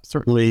can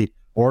certainly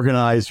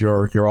organize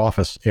your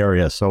office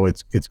area so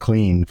it's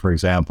clean, for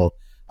example.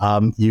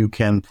 You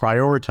can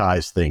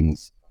prioritize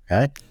things,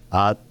 okay?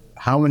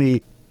 how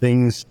many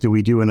things do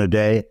we do in a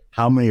day?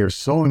 How many are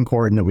so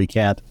important that we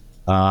can't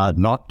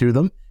not do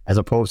them, as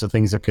opposed to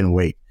things that can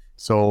wait?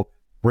 So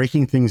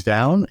breaking things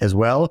down as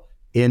well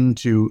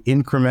into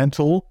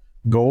incremental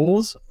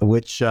goals,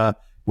 which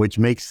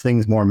makes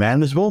things more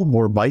manageable,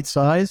 more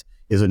bite-sized,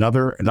 is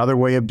another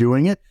way of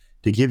doing it,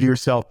 to give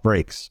yourself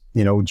breaks,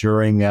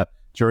 during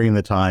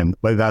the time,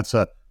 whether that's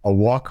a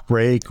walk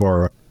break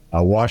or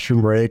a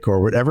washroom break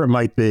or whatever it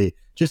might be,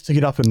 just to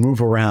get up and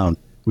move around.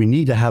 We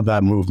need to have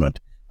that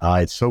movement.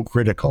 It's so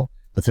critical.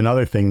 That's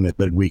another thing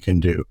that we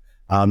can do.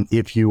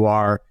 If you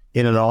are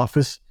in an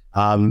office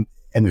and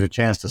there's a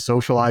chance to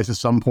socialize at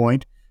some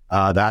point,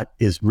 that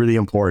is really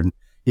important.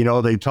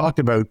 They talked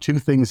about two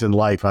things in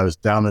life. I was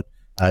down at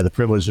the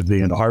privilege of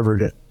being at Harvard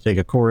to take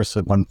a course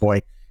at one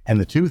point, and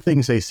the two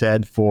things they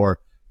said for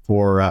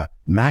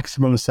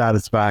maximum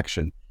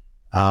satisfaction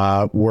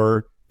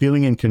were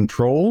feeling in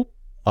control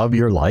of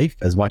your life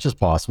as much as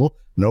possible.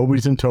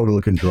 Nobody's in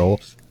total control,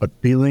 but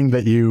feeling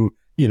that you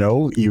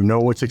know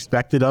what's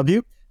expected of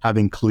you,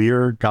 having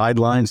clear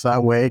guidelines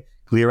that way,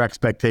 clear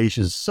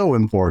expectations is so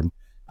important.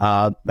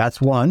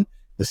 That's one.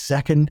 The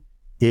second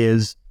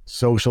is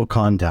social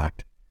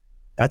contact.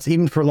 That's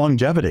even for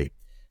longevity,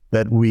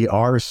 that we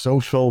are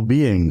social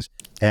beings.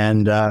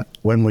 And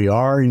when we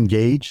are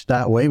engaged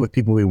that way with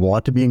people we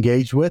want to be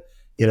engaged with,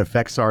 it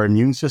affects our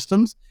immune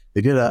systems.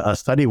 They did a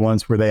study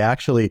once where they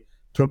actually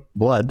took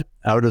blood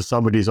out of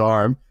somebody's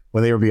arm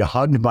when they were being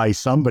hugged by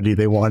somebody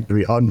they wanted to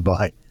be hugged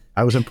by.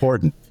 That was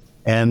important.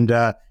 And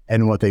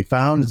what they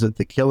found is that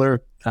the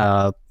killer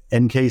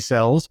NK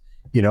cells,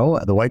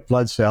 the white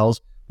blood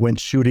cells, went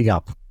shooting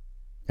up.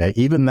 Okay?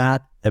 Even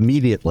that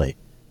immediately,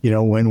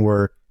 when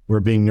we're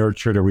being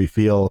nurtured or we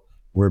feel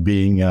we're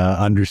being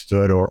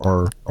understood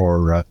or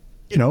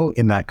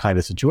in that kind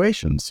of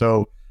situation.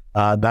 So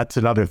that's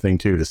another thing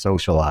too, to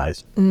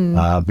socialize.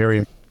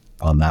 Very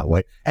on that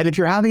way. And if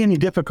you're having any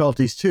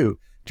difficulties too,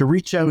 to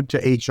reach out to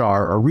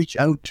HR or reach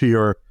out to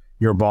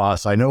your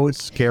boss. I know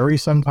it's scary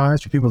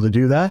sometimes for people to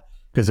do that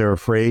because they're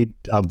afraid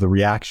of the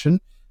reaction.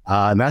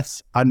 And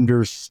that's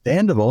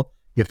understandable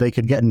if they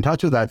could get in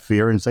touch with that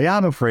fear and say,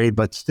 I'm afraid,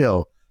 but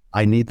still,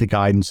 I need the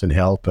guidance and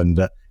help and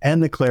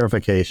the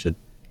clarification.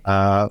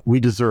 We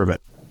deserve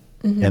it.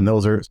 Mm-hmm. And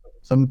those are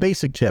some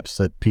basic tips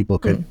that people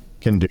can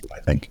do, I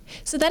think.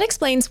 So that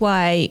explains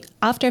why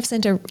after I've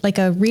sent a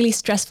really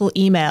stressful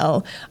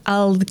email,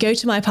 I'll go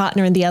to my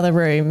partner in the other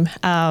room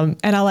and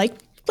I'll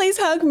please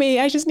hug me.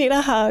 I just need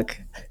a hug.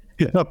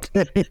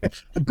 Okay.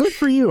 Good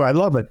for you. I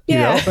love it.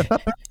 Yeah.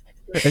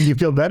 And you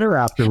feel better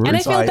afterwards. And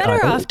I feel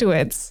better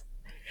afterwards.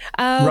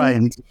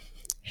 Right.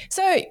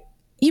 So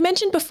you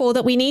mentioned before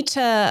that we need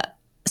to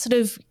sort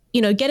of,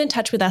 get in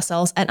touch with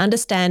ourselves and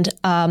understand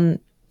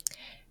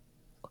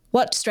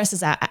what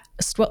stresses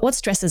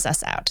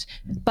us out.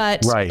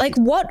 But right.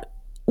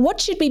 What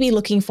should we be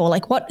looking for?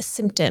 What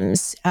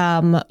symptoms,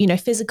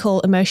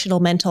 physical, emotional,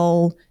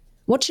 mental,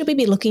 what should we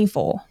be looking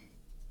for?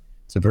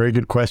 It's a very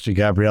good question,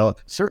 Gabrielle.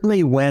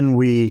 Certainly when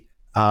we,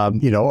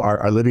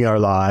 are living our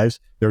lives,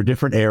 there are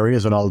different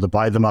areas, and I'll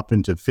divide them up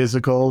into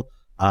physical,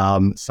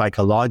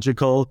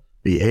 psychological,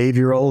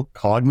 behavioral,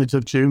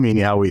 cognitive too,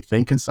 meaning how we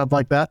think and stuff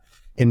like that.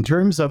 In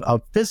terms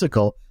of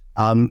physical,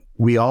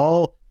 we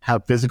all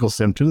have physical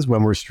symptoms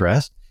when we're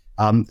stressed.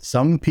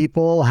 Some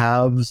people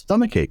have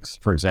stomach aches,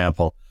 for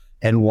example.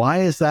 And why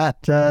is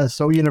that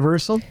so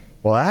universal?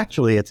 Well,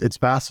 actually, it's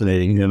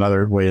fascinating in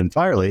another way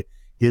entirely,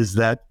 is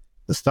that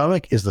the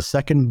stomach is the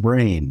second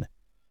brain.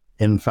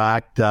 In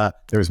fact,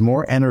 there's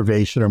more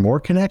innervation or more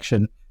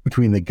connection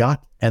between the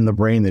gut and the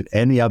brain than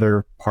any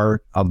other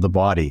part of the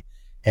body.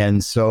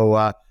 And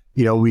so,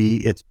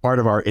 it's part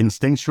of our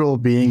instinctual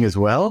being as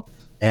well.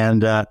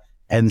 And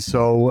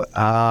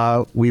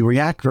so we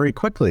react very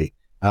quickly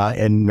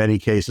in many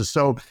cases.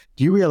 So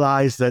do you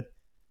realize that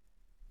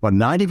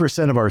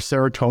 90% of our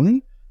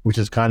serotonin, which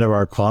is kind of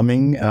our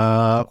calming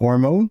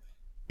hormone,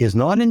 is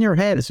not in your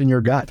head, it's in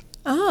your gut.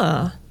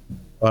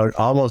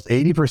 Almost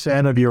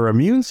 80% of your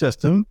immune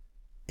system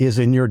is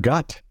in your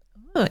gut.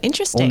 Oh,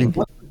 interesting. Only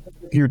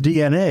your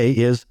DNA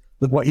is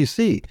what you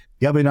see.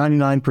 The other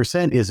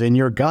 99% is in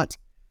your gut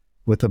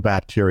with the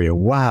bacteria.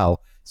 Wow.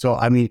 So,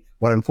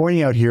 what I'm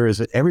pointing out here is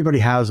that everybody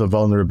has a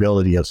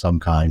vulnerability of some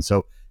kind.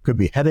 So could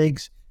be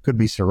headaches, could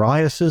be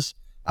psoriasis,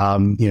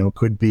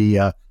 could be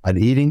an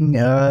eating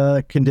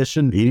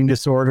condition, eating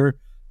disorder.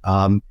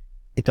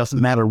 It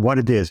doesn't matter what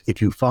it is.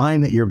 If you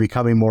find that you're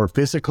becoming more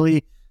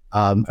physically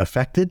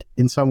affected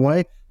in some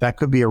way, that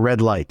could be a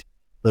red light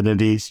that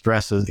indeed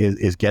stress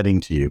is getting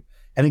to you.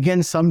 And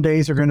again, some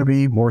days are going to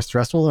be more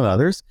stressful than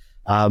others.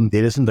 It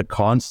isn't a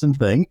constant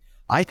thing.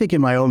 I think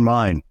in my own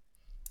mind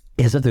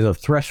is that there's a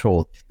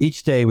threshold.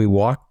 Each day we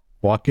walk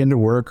into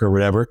work or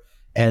whatever,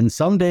 and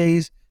some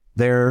days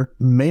there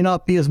may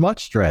not be as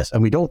much stress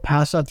and we don't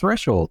pass that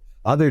threshold.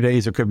 Other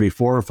days there could be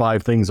 4 or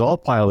 5 things all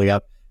piling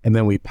up, and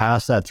then we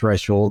pass that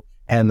threshold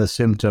and the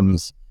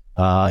symptoms,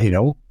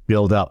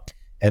 build up,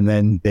 and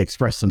then they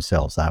express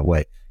themselves that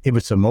way. If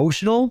it's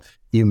emotional,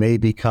 you may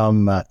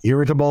become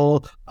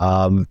irritable,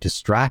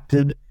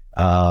 distracted,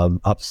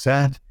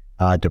 upset,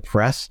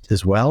 depressed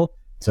as well,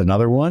 it's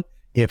another one.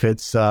 If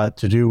it's to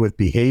do with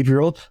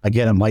behavioral,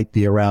 again, it might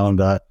be around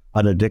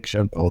an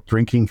addiction, or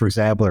drinking, for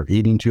example, or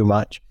eating too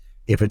much.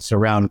 If it's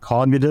around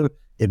cognitive,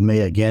 it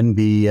may again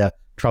be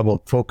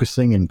trouble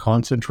focusing and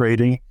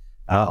concentrating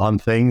on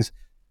things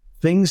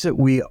that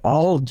we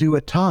all do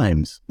at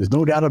times. There's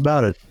no doubt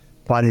about it,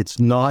 but it's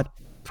not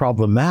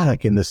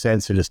problematic in the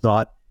sense that it's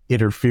not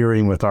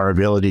interfering with our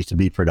ability to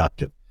be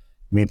productive.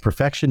 I mean,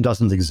 perfection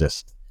doesn't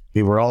exist. I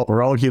mean, we're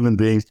all human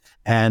beings,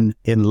 and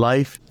in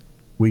life,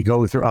 we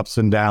go through ups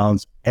and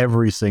downs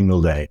every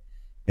single day.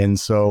 And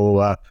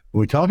so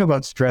when we talk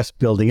about stress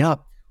building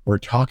up, we're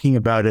talking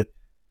about it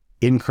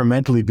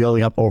incrementally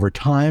building up over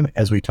time,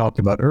 as we talked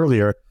about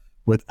earlier,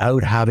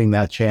 without having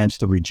that chance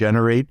to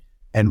regenerate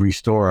and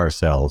restore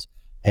ourselves.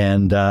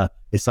 And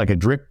it's like a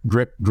drip,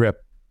 drip,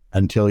 drip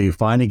until you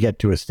finally get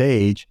to a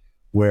stage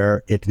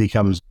where it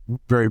becomes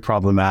very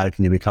problematic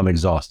and you become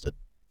exhausted,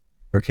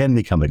 or can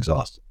become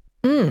exhausted.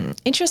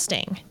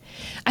 Interesting.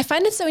 I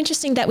find it so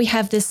interesting that we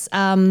have this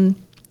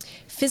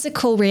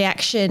physical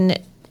reaction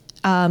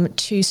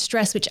to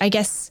stress, which I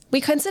guess we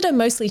consider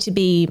mostly to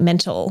be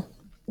mental.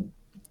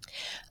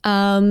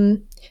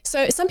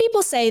 So some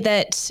people say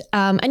that,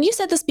 and you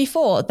said this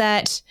before,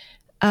 that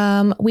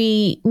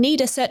we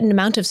need a certain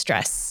amount of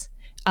stress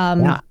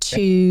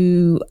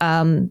to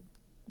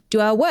do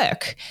our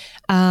work.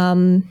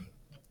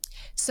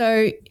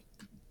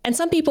 And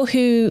some people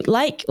who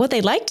what they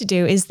like to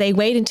do is they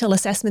wait until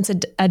assessments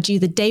are due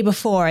the day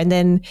before, and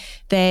then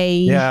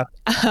they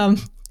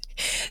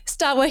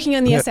start working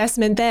on the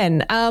assessment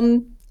then.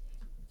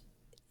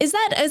 Is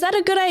that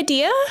a good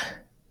idea?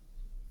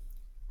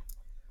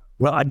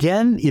 Well,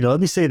 again, let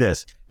me say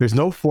this. There's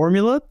no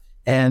formula,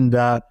 and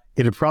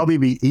it'd probably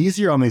be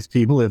easier on these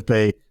people if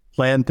they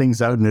plan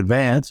things out in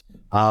advance.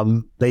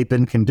 They've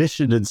been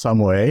conditioned in some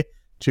way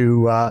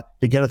to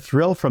get a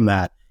thrill from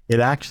that. It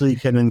actually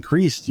can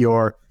increase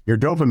your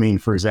dopamine,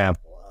 for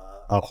example,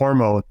 a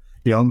hormone,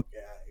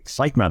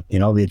 excitement, the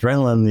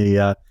adrenaline,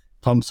 the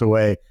pumps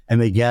away, and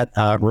they get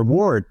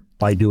reward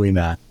by doing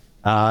that.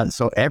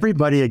 So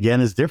everybody,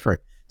 again, is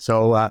different.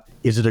 So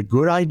is it a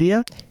good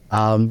idea?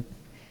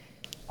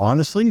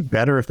 Honestly,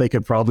 better if they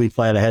could probably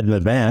plan ahead in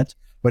advance.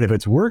 But if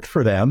it's worked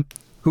for them,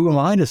 who am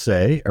I to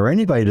say, or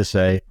anybody to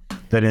say,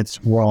 that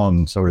it's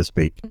wrong, so to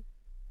speak?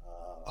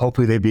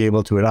 Hopefully they'd be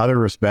able to, in other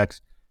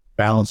respects,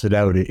 balance it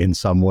out in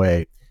some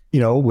way,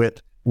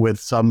 with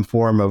some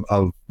form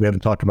of we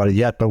haven't talked about it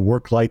yet, but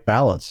work-life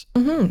balance.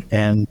 Mm-hmm.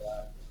 And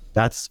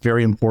that's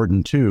very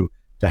important too,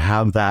 to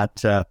have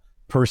that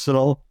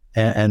personal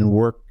and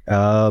work,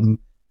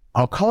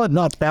 I'll call it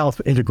not balance,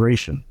 but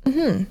integration.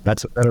 Mm-hmm.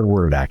 That's a better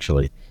word,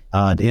 actually,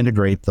 to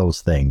integrate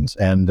those things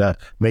and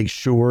make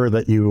sure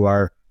that you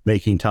are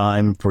making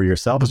time for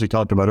yourself, as we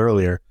talked about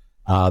earlier,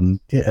 in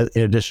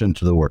addition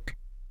to the work.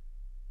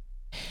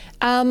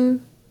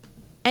 And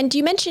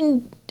you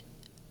mentioned,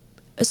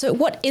 so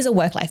what is a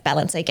work-life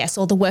balance, I guess,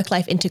 or the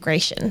work-life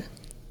integration?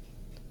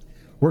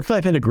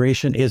 Work-life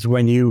integration is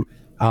when you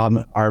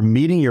are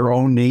meeting your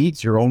own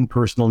needs, your own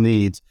personal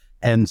needs.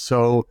 And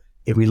so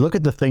if we look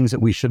at the things that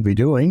we should be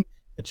doing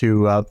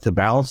to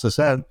balance this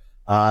out,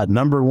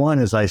 number one,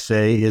 as I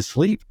say, is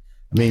sleep.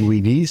 I mean,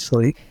 we need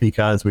sleep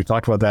because we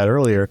talked about that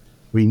earlier.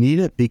 We need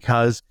it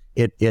because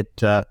it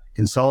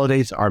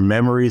consolidates our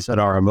memories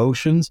and our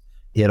emotions.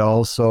 It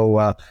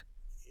also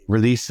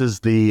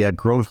releases the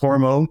growth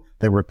hormone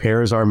that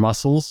repairs our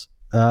muscles.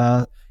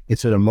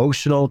 It's an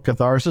emotional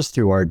catharsis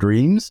through our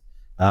dreams.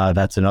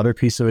 That's another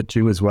piece of it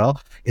too as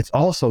well. It's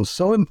also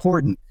so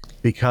important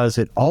because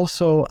it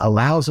also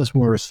allows us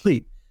when we're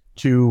asleep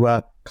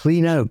to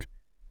clean out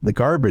the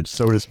garbage,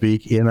 so to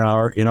speak, in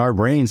our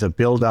brains that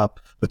build up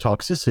the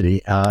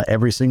toxicity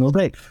every single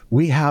day.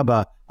 We have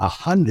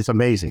it's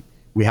amazing.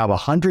 We have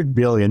 100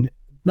 billion,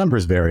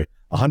 numbers vary,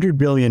 100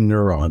 billion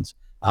neurons.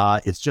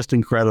 It's just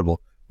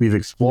incredible. We've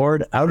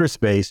explored outer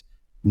space.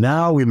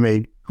 Now we've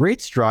made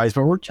great strides,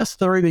 but we're just at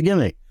the very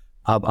beginning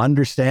of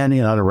understanding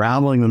and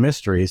unraveling the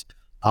mysteries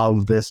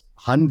of this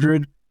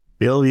 100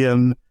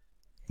 billion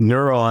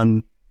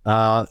neuron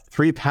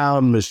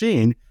 3-pound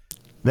machine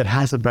that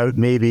has about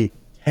maybe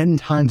 10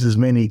 times as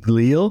many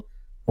glial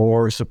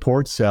or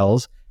support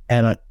cells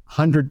and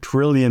 100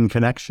 trillion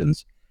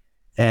connections,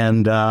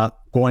 and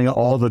going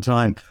all the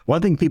time.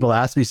 One thing people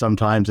ask me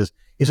sometimes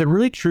is it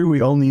really true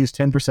we only use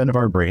 10% of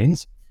our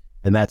brains?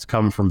 And that's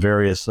come from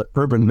various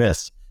urban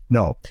myths.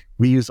 No,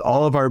 we use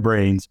all of our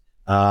brains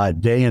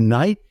day and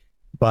night,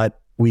 but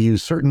we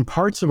use certain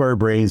parts of our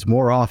brains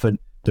more often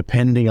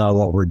depending on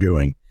what we're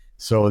doing.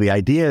 So the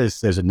idea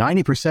is there's a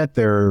 90%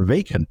 they're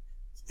vacant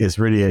is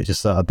really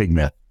just a big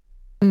myth.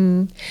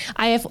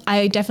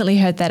 I definitely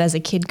heard that as a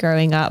kid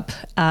growing up.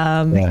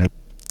 I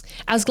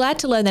was glad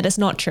to learn that it's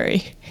not true.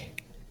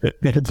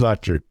 It's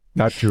not true.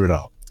 Not true at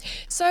all.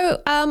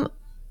 So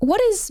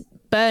what is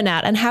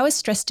burnout and how is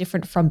stress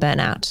different from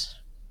burnout?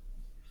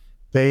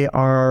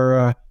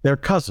 They're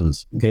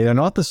cousins. Okay, they're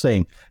not the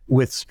same.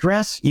 With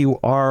stress,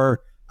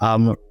 you're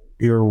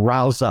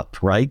roused up,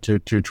 right, to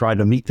try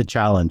to meet the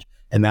challenge,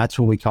 and that's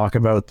when we talk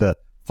about the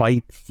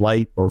fight,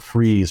 flight, or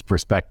freeze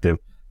perspective,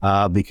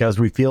 because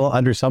we feel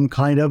under some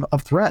kind of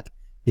threat.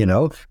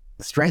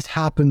 Stress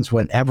happens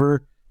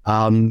whenever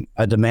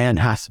a demand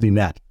has to be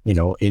met,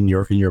 in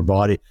your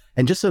body.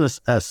 And just an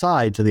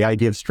aside to the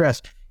idea of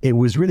stress, it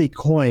was really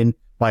coined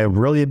by a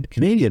brilliant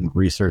Canadian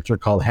researcher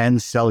called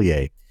Hans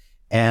Selye.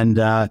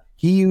 And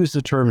he used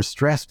the term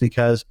stress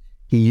because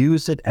he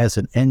used it as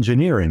an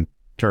engineering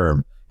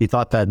term. He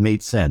thought that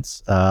made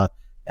sense.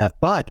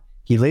 But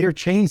he later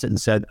changed it and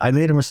said, I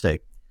made a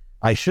mistake.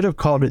 I should have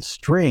called it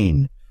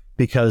strain,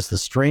 because the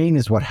strain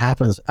is what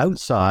happens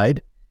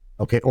outside,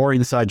 or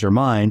inside your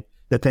mind,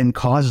 that then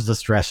causes the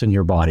stress in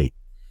your body.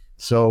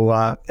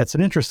 So it's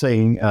an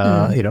interesting,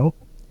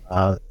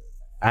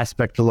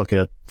 aspect to look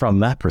at from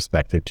that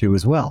perspective too,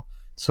 as well.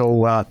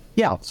 So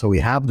so we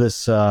have this,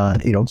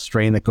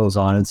 strain that goes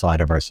on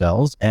inside of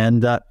ourselves,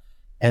 and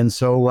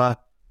so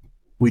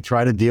we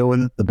try to deal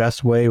with it the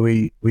best way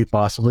we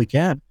possibly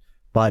can.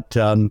 But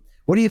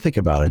what do you think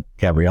about it,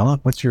 Gabriella?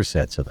 What's your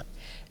sense of it?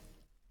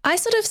 I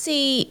sort of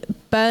see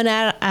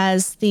burnout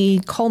as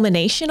the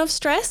culmination of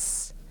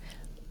stress.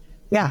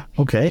 Yeah.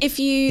 Okay. If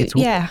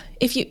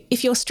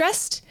you're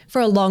stressed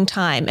for a long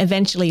time,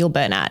 eventually you'll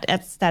burn out.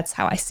 That's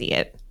how I see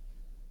it.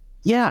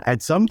 Yeah.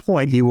 At some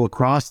point, you will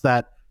cross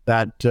that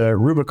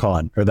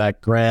Rubicon, or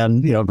that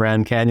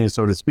Grand Canyon,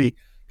 so to speak.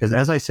 Because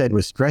as I said,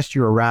 with stress,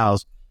 you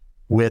arouse.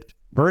 With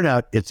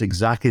burnout, it's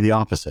exactly the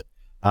opposite.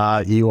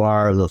 You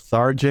are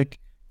lethargic.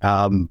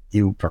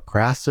 You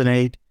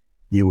procrastinate.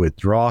 You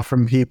withdraw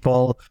from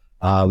people.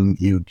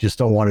 You just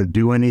don't want to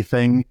do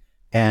anything.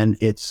 And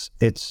it's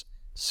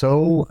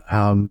so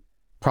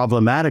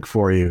problematic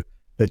for you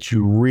that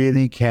you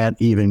really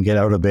can't even get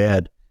out of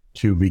bed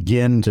to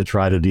begin to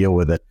try to deal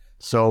with it.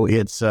 So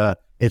it's the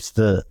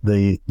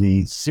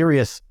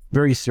serious,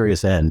 very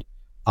serious end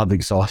of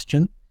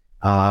exhaustion,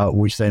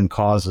 which then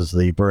causes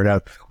the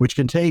burnout, which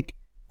can take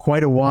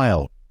quite a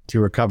while to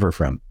recover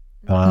from.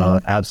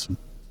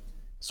 Absolutely.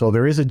 So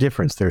there is a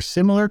difference. They're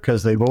similar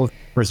because they both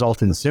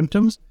result in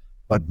symptoms,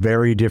 but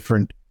very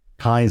different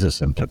kinds of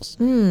symptoms.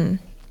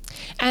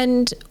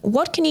 And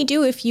what can you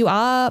do if you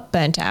are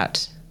burnt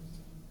out?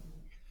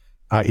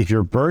 If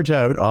you're burnt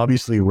out,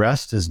 obviously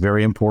rest is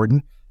very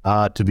important.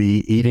 To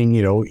be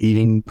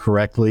eating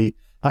correctly.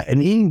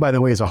 And eating, by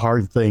the way, is a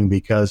hard thing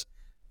because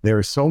there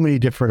are so many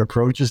different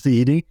approaches to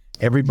eating.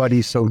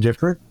 Everybody's so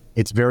different.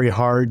 It's very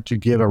hard to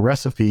give a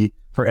recipe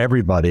for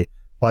everybody,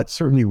 but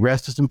certainly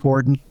rest is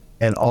important.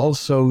 And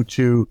also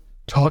to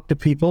talk to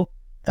people.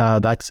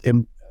 That's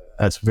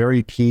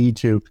very key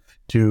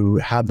to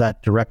have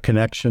that direct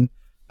connection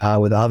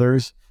with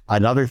others.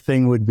 Another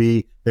thing would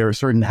be there are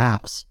certain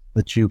apps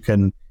that you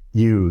can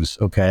use,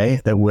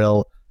 that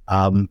will,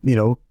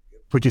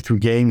 put you through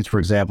games, for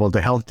example, to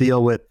help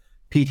deal with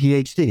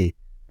PTSD,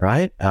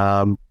 right?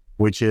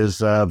 Which is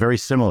very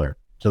similar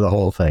to the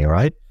whole thing,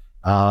 right?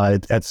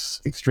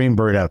 That's extreme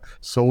burnout.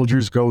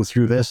 Soldiers go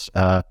through this,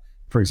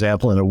 for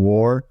example, in a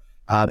war.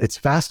 It's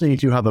fascinating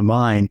to how the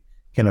mind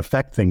can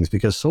affect things,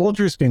 because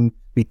soldiers can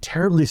be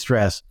terribly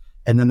stressed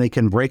and then they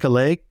can break a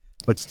leg,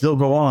 but still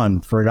go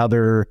on for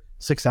another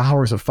 6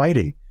 hours of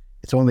fighting.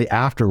 It's only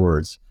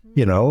afterwards,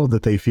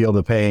 that they feel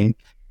the pain.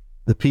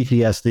 The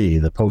PTSD,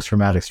 the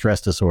post-traumatic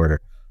stress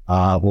disorder,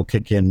 will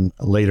kick in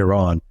later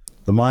on.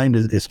 The mind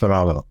is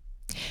phenomenal.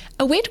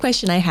 A weird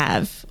question I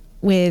have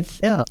with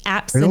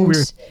apps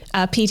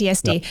and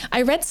PTSD. Yeah.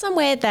 I read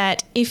somewhere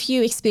that if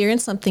you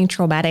experience something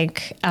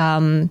traumatic,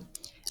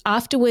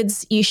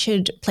 afterwards you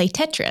should play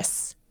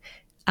Tetris,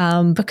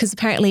 because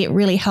apparently it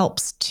really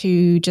helps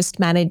to just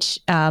manage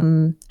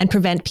and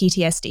prevent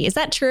PTSD. Is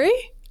that true?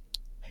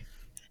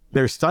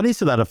 There's studies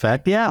to that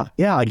effect. Yeah.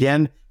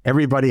 Again,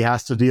 everybody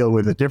has to deal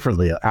with it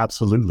differently.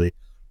 Absolutely.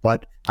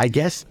 But I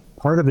guess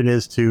part of it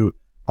is to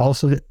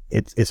also,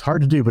 it's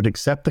hard to do, but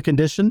accept the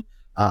condition.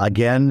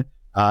 Again,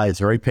 it's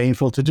very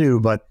painful to do,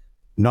 but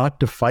not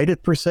to fight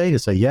it per se, to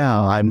say,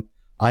 I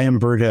am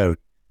burnt out,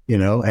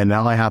 and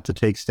now I have to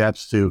take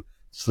steps to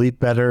sleep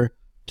better,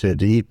 to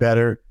eat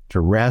better, to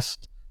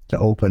rest, to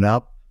open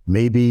up,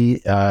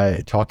 maybe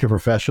talk to a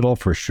professional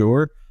for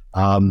sure,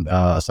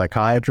 a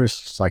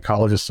psychiatrist,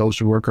 psychologist,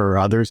 social worker, or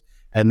others,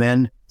 and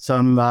then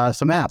some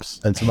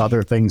apps and some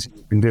other things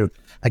you can do.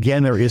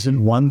 Again, there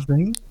isn't one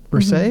thing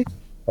per se,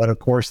 but of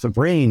course the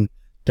brain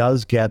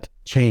does get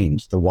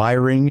changed. The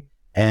wiring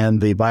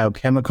and the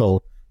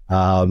biochemical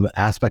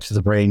aspects of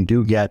the brain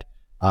do get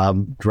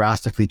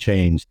drastically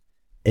changed.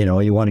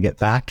 You want to get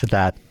back to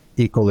that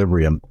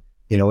equilibrium.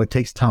 It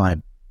takes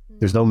time.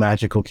 There's no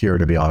magical cure,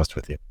 to be honest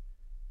with you.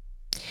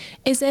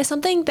 Is there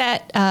something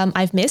that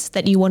I've missed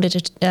that you wanted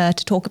to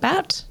talk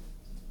about?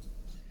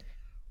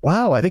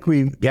 Wow, I think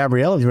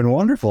Gabrielle, you've been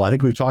wonderful. I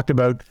think we've talked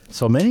about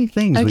so many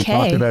things. Okay. We've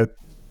talked about,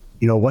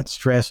 what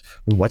stress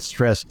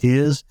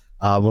is,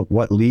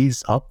 what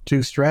leads up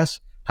to stress,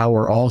 how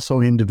we're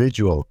also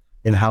individual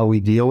in how we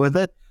deal with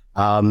it,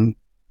 the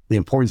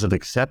importance of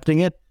accepting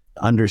it,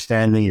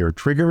 understanding your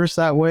triggers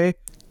that way,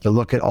 to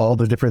look at all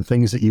the different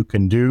things that you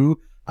can do,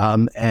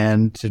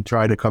 and to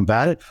try to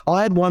combat it. I'll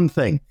add one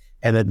thing.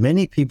 And that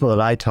many people that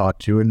I talk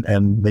to,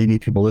 and maybe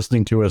people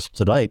listening to us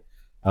tonight,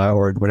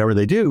 or whatever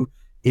they do,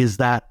 is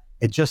that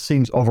it just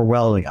seems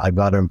overwhelming. I've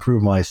got to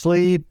improve my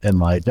sleep and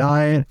my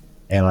diet,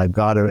 and I've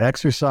got to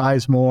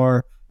exercise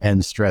more,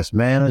 and stress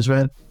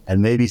management,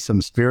 and maybe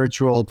some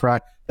spiritual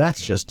practice.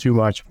 That's just too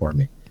much for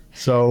me.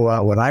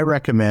 So what I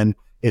recommend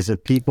is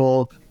that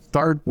people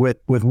start with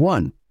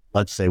one,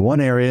 let's say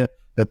one area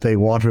that they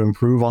want to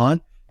improve on,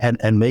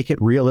 and make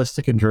it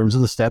realistic in terms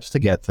of the steps to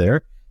get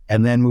there,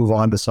 and then move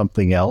on to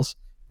something else,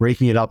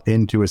 breaking it up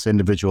into its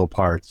individual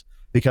parts,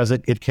 because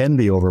it can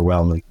be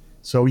overwhelming.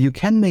 So you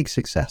can make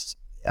success.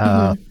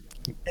 You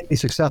can be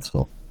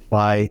successful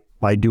by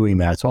doing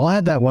that. So I'll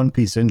add that one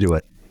piece into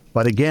it.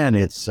 But again,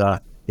 it's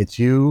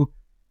you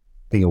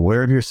being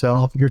aware of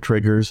yourself, your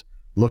triggers,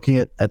 looking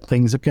at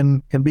things that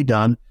can be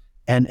done,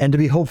 and to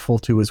be hopeful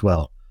too as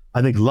well.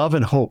 I think love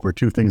and hope are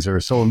two things that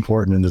are so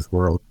important in this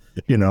world,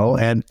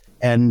 and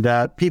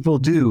people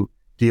do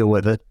deal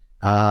with it,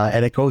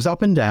 and it goes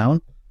up and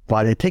down,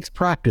 but it takes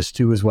practice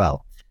too as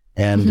well.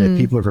 And if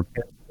people are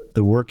prepared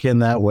to work in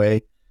that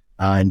way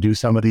and do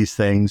some of these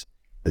things,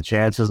 the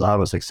chances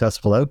of a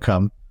successful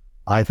outcome,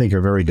 I think,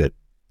 are very good.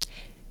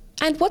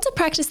 And what's a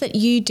practice that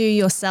you do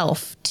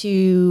yourself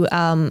to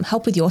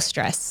help with your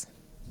stress?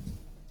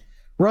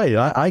 Right.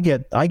 I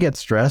get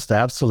stressed,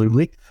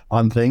 absolutely,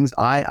 on things.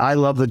 I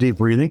love the deep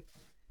breathing,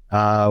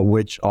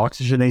 which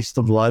oxygenates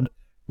the blood,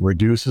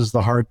 reduces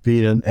the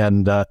heartbeat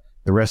and the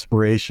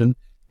respiration,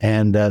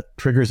 and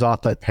triggers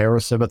off that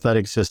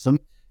parasympathetic system.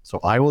 So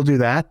I will do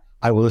that.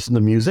 I will listen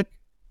to music.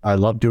 I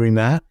love doing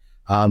that.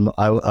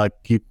 I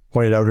keep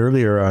pointed out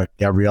earlier,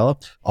 Gabriella,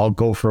 I'll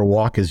go for a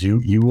walk as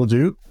you will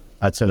do.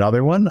 That's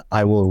another one.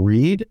 I will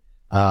read,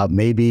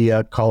 maybe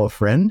call a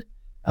friend,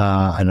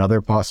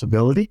 another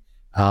possibility.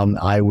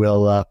 I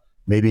will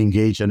maybe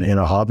engage in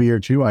a hobby or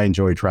two. I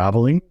enjoy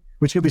traveling,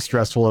 which can be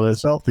stressful in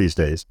itself these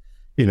days,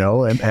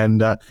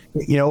 and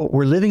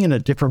we're living in a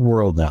different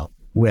world now.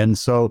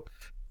 So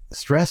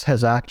stress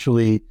has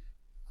actually,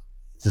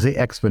 to say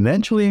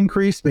exponentially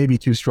increased, maybe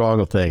too strong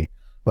a thing.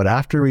 But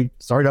after we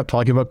started up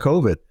talking about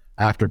COVID,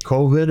 after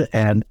COVID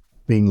and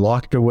being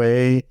locked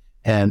away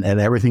and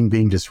everything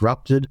being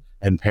disrupted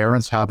and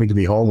parents having to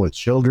be home with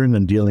children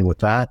and dealing with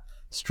that,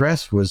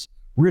 stress was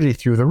really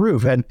through the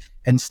roof.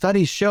 And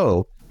studies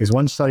show, there's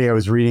one study I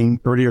was reading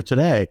earlier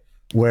today,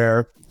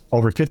 where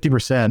over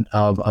 50%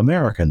 of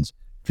Americans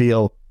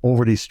feel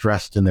overly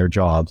stressed in their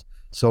jobs.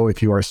 So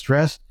if you are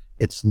stressed,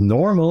 it's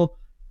normal.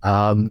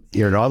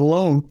 You're not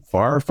alone,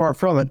 far, far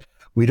from it.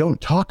 We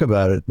don't talk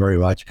about it very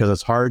much because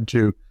it's hard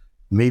to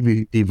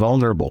maybe be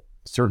vulnerable,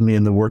 certainly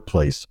in the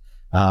workplace.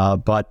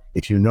 But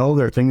if you know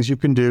there are things you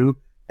can do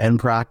and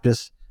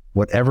practice,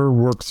 whatever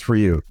works for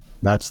you,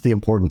 that's the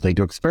important thing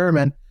to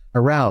experiment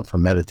around,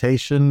 from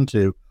meditation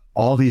to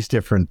all these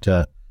different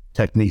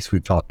techniques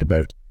we've talked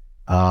about,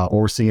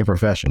 or seeing a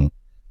professional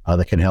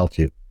that can help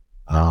you.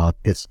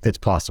 It's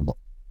possible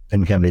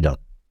and can be done.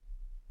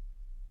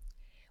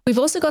 We've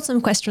also got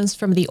some questions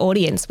from the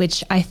audience,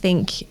 which I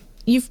think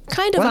you've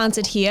kind of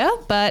answered here,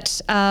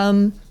 but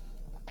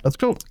let's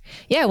go.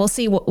 Yeah, we'll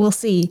see. We'll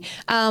see.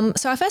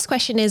 So our first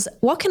question is,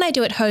 what can I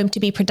do at home to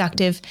be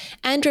productive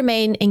and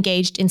remain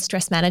engaged in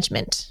stress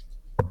management?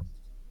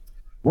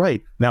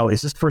 Right. Now,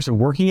 is this person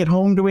working at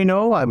home? Do we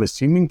know? I'm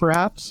assuming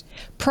perhaps.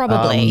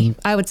 Probably.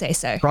 I would say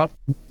so.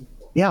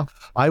 Yeah.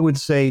 I would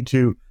say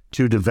to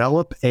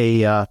develop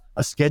a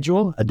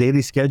schedule, a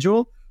daily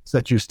schedule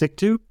that you stick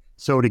to.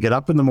 So to get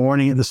up in the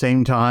morning at the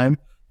same time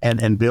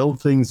and build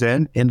things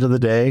into the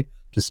day,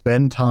 to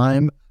spend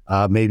time,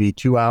 maybe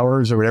 2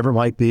 hours or whatever it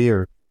might be,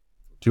 or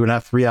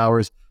 2.5, 3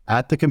 hours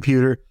at the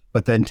computer,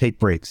 but then take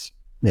breaks.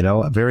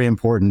 Very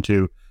important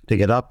to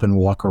get up and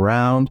walk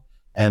around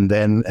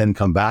and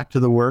come back to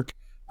the work,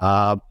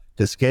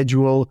 to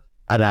schedule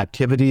an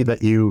activity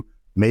that you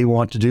may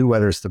want to do,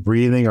 whether it's the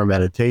breathing or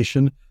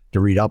meditation, to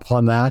read up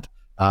on that,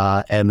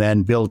 and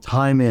then build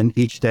time in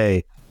each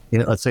day.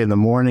 Let's say in the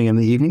morning and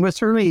the evening, but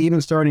certainly even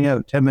starting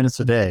out 10 minutes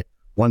a day,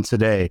 once a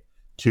day,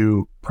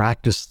 to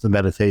practice the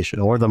meditation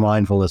or the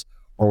mindfulness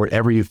or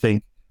whatever you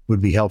think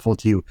would be helpful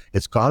to you.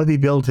 It's got to be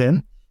built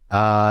in.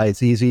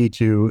 It's easy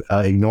to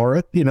ignore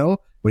it,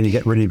 when you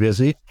get really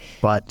busy,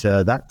 but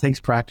that takes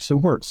practice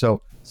and work.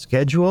 So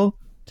schedule,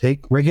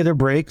 take regular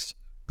breaks,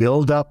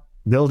 build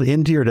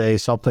into your day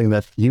something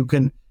that you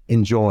can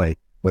enjoy,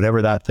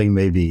 whatever that thing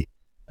may be.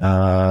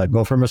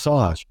 Go for a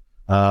massage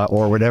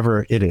or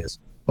whatever it is.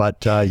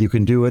 But you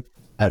can do it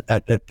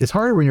it's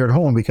harder when you're at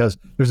home because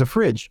there's a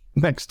fridge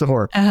next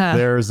door.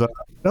 There's a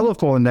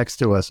telephone next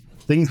to us,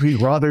 things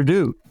we'd rather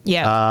do.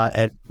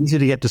 And easy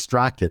to get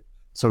distracted.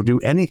 So do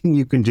anything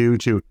you can do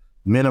to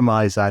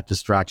minimize that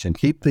distraction.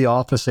 Keep the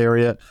office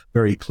area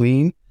very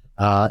clean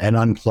and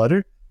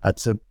uncluttered.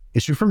 That's an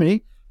issue for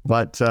me.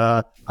 But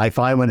I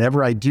find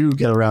whenever I do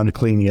get around to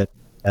cleaning it,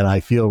 and I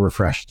feel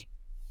refreshed.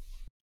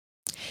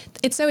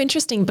 It's so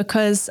interesting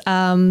because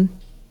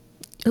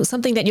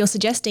something that you're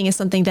suggesting is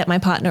something that my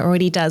partner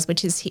already does,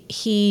 which is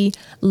he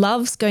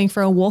loves going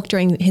for a walk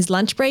during his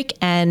lunch break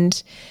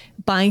and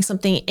buying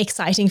something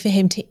exciting for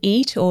him to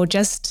eat, or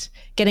just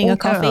getting a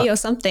coffee or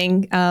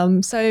something.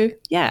 So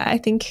yeah, I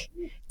think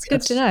it's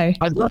good to know.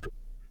 I love it.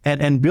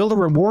 And build a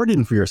reward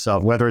in for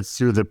yourself, whether it's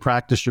through the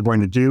practice you're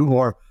going to do,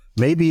 or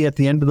maybe at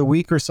the end of the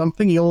week or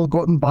something, you'll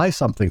go out and buy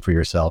something for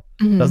yourself.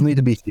 Doesn't need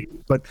to be,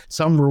 but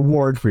some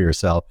reward for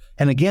yourself.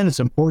 And again, it's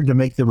important to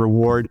make the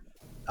reward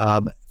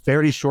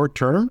fairly short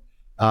term.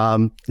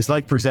 It's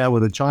like, for example,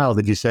 with a child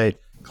that you say,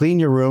 clean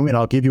your room and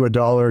I'll give you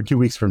 $1 2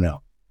 weeks from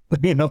now.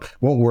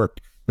 Won't work,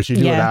 but you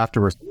do it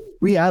afterwards.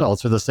 We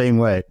adults are the same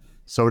way.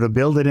 So to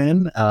build it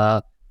in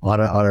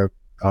on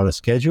a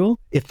schedule,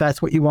 if that's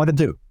what you want to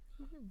do.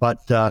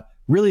 But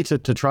really to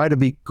try to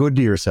be good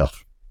to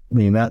yourself. I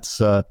mean, that's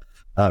so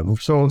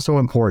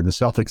important.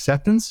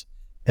 Self-acceptance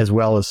as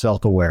well as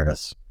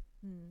self-awareness.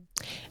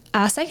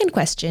 Our second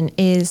question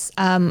is,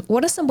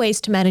 what are some ways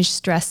to manage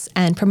stress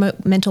and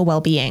promote mental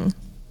well-being?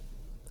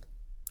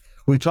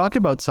 We talked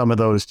about some of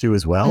those too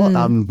as well.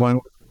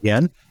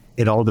 Again,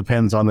 it all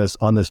depends on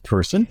this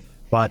person,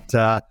 but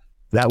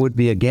that would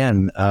be,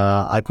 again,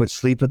 I put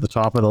sleep at the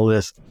top of the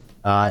list,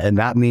 and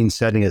that means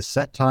setting a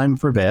set time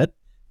for bed,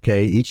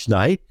 each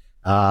night,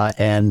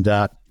 and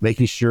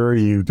making sure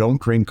you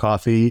don't drink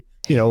coffee,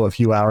 a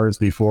few hours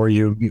before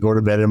you go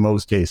to bed in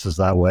most cases,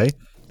 that way,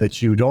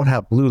 that you don't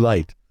have blue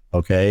light,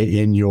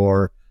 in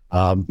your,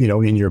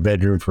 in your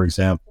bedroom, for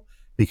example,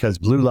 because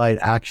blue light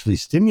actually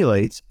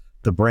stimulates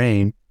the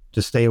brain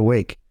to stay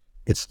awake.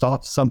 It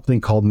stops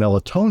something called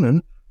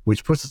melatonin,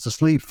 which puts us to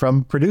sleep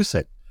from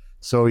producing.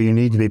 So you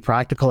need to be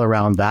practical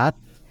around that.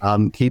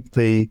 Keep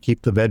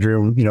the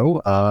bedroom,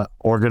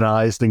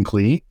 organized and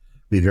clean.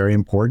 Be very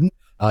important.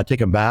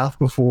 Take a bath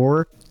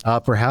before,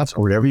 perhaps,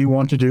 or whatever you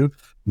want to do.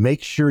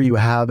 Make sure you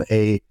have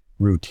a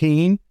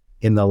routine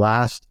in the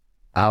last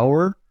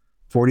hour,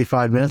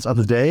 45 minutes of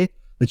the day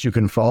that you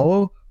can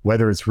follow,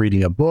 whether it's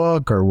reading a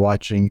book or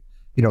watching,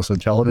 some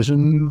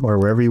television or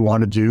wherever you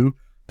want to do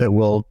that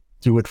will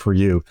do it for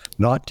you.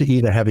 Not to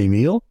eat a heavy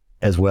meal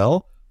as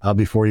well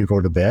before you go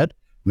to bed.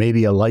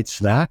 Maybe a light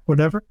snack,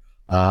 whatever.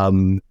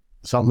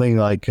 Something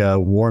like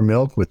warm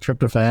milk with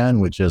tryptophan,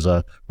 which is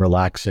a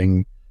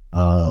relaxing,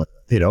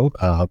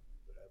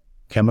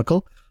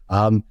 chemical.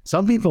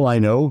 Some people I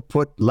know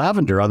put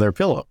lavender on their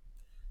pillow.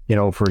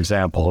 For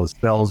example, it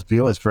smells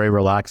beautiful. It's very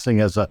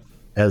relaxing as a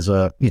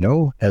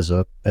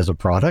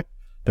product.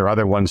 There are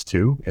other ones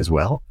too as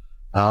well.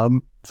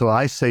 So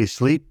I say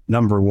sleep,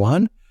 number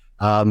one,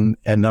 and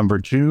number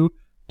two,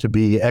 to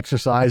be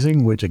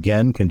exercising, which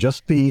again can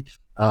just be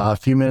a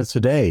few minutes a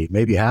day,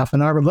 maybe half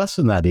an hour, less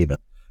than that even.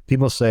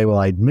 People say, well,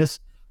 I miss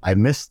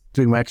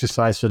doing my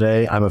exercise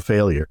today. I'm a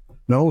failure.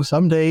 No,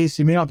 some days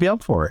you may not be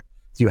up for it.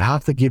 So you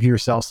have to give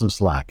yourself some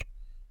slack.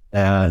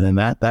 And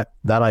that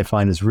I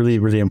find is really,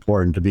 really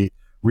important, to be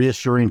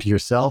reassuring to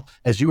yourself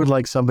as you would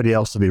like somebody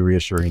else to be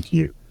reassuring to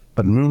you.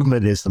 But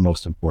movement is the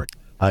most important.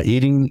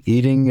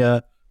 Eating,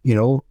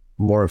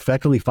 more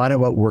effectively, find out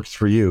what works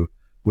for you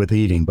with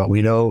eating. But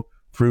we know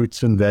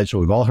fruits and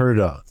vegetables, we've all heard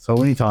of so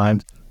many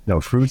times,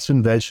 fruits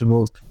and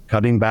vegetables,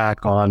 cutting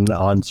back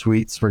on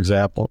sweets, for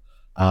example.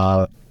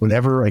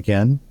 Whenever,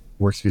 again,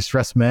 works through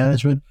stress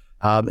management.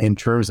 In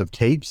terms of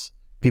tapes,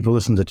 people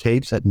listen to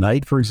tapes at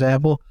night, for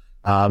example,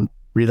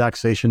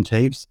 relaxation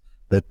tapes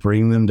that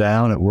bring them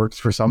down. It works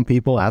for some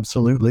people,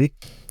 absolutely.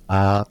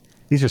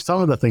 These are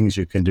some of the things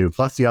you can do,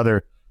 plus the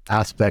other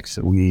aspects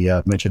that we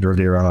mentioned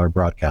earlier on our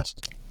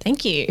broadcast.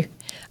 Thank you.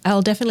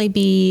 I'll definitely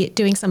be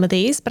doing some of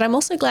these, but I'm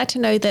also glad to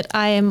know that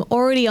I am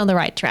already on the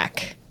right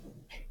track.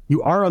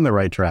 You are on the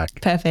right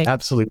track. Perfect.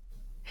 Absolutely.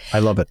 I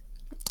love it.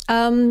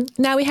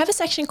 Now we have a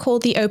section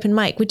called the open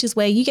mic, which is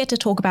where you get to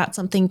talk about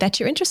something that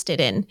you're interested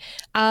in.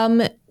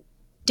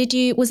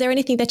 Was there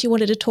anything that you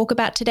wanted to talk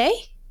about today?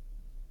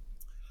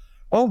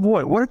 Oh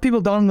boy, what have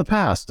people done in the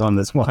past on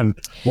this one?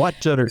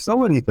 There's so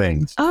many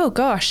things. Oh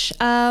gosh.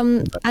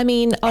 On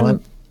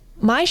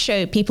my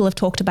show, people have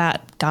talked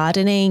about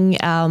gardening,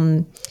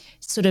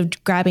 sort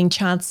of grabbing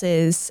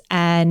chances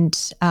and,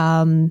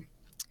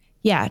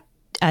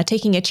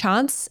 taking a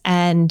chance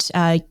and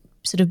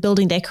sort of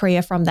building their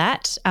career from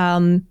that.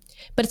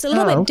 But it's a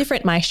little bit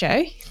different, my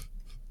show.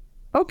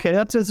 Okay,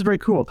 that's very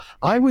cool.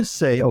 I would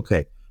say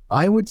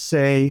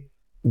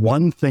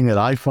one thing that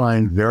I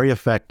find very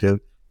effective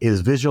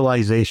is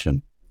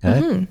visualization.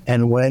 Okay? Mm-hmm.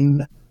 And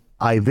when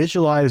I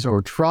visualize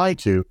or try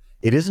to,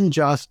 it isn't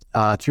just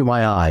through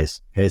my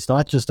eyes. Okay? It's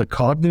not just a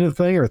cognitive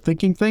thing or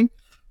thinking thing,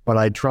 but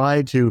I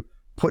try to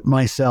put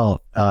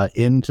myself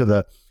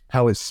into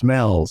how it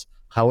smells,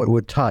 how it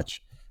would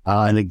touch.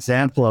 An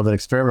example of an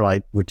experiment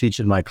I would teach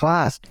in my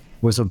class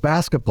was of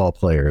basketball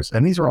players.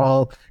 And these were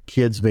all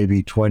kids,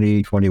 maybe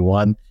 20,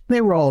 21. They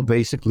were all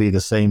basically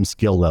the same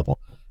skill level.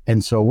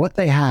 And so what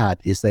they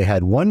had is they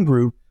had one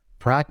group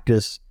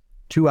practice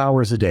 2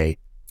 hours a day.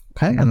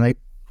 Okay. And they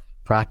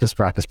practice.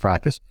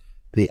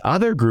 The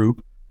other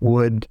group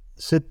would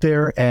sit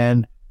there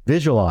and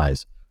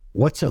visualize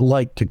what's it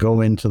like to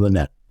go into the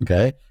net.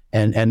 Okay.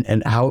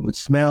 and how it would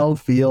smell,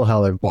 feel,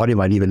 how their body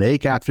might even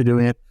ache after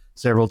doing it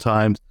several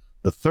times.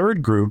 The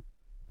third group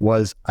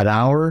was an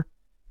hour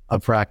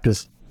of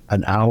practice,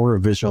 an hour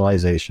of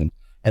visualization.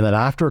 And then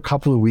after a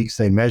couple of weeks,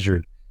 they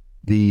measured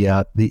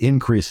the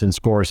increase in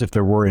scores if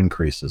there were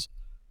increases.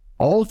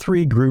 All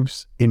three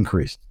groups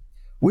increased.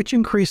 Which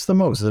increased the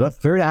most? Is it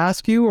fair to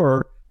ask you,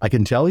 or I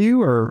can tell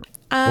you, or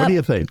what do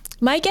you think?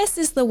 My guess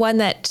is the one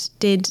that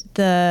did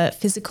the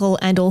physical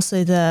and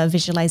also the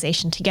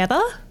visualization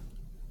together.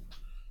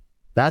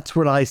 That's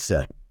what I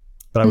said,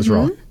 but I was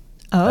wrong.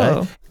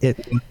 Oh.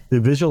 The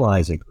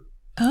visualizing.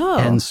 Oh.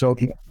 And so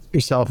you ask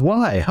yourself,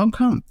 why? How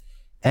come?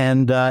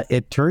 And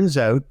it turns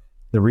out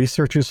the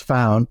researchers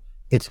found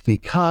it's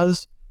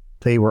because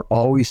they were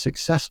always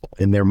successful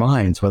in their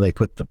minds when they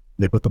put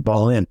the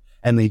ball in,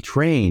 and they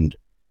trained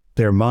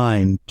their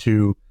mind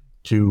to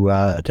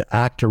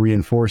act to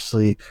reinforce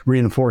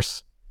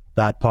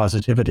that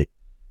positivity.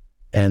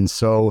 And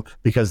so,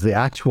 because the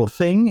actual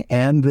thing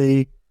and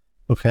the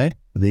practice,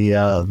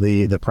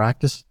 the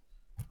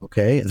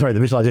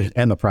visualization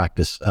and the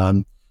practice,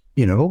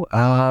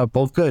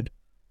 both good,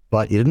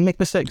 but you didn't make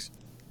mistakes.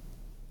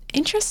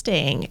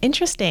 Interesting.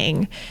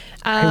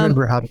 I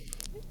remember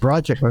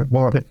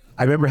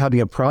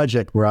having a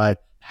project where I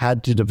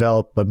had to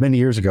develop, but many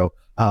years ago,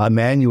 a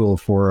manual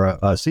for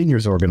a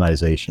seniors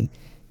organization.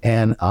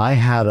 And I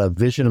had a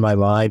vision in my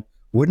mind.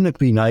 Wouldn't it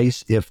be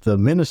nice if the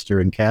minister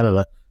in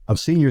Canada of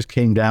seniors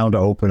came down to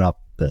open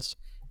up this?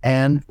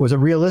 And was it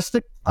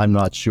realistic? I'm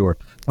not sure.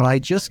 But I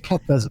just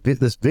kept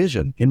this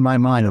vision in my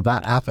mind of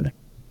that happening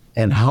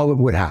and how it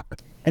would happen,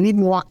 and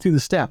even walk through the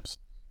steps.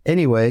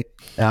 Anyway,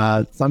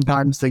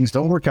 sometimes things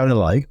don't work out in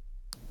life,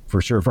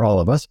 for sure, for all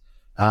of us.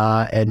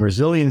 And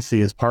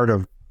resiliency is part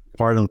of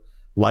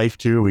life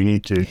too. We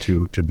need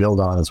to build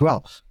on as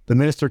well. The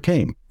minister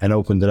came and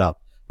opened it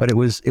up, but it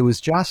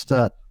was just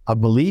a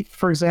belief,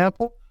 for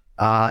example,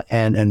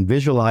 and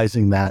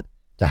visualizing that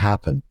to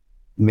happen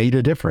made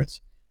a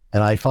difference.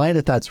 And I find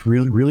that that's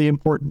really, really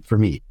important for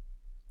me.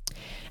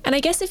 And I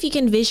guess if you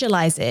can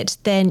visualize it,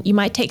 then you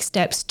might take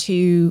steps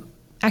to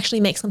actually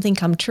make something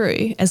come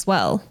true as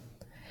well.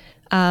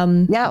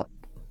 Yeah.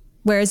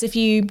 Whereas if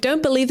you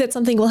don't believe that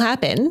something will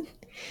happen,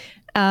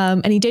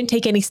 and you don't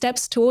take any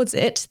steps towards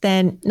it,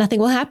 then nothing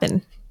will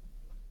happen.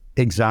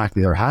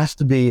 Exactly. There has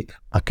to be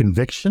a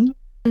conviction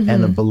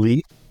and a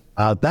belief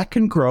that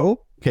can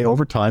grow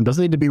over time.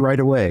 Doesn't need to be right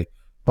away,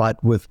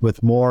 but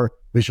with more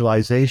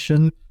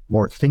visualization,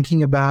 more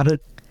thinking about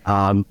it,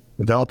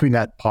 developing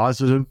that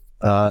positive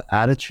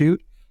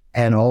attitude,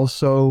 and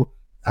also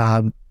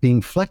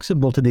being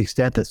flexible to the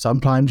extent that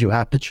sometimes you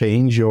have to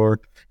change your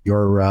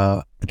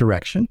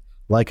direction.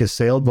 Like a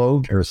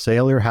sailboat or a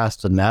sailor has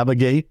to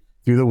navigate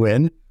through the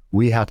wind,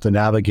 we have to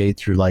navigate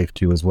through life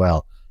too as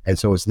well. And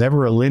so it's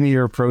never a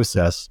linear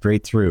process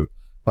straight through,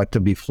 but to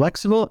be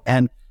flexible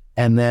and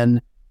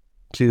then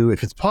to,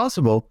 if it's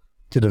possible,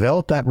 to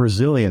develop that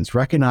resilience,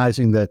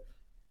 recognizing that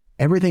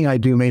everything I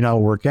do may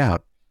not work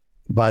out,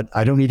 but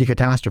I don't need to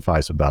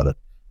catastrophize about it.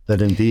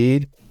 That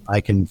indeed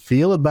I can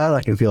feel about it,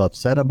 I can feel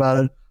upset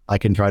about it, I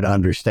can try to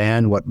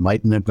understand what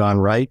mightn't have gone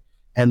right,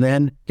 and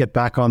then get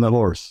back on the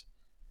horse.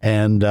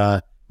 And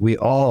we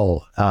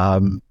all,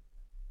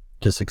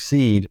 to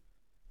succeed,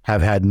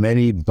 have had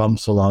many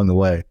bumps along the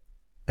way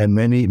and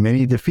many,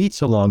 many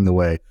defeats along the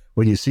way.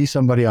 When you see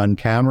somebody on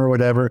camera or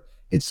whatever,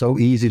 it's so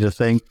easy to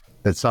think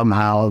that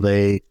somehow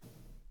they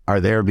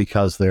are there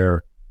because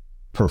they're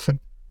perfect.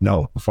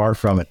 No, far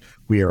from it.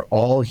 We are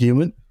all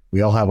human.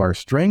 We all have our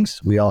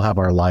strengths. We all have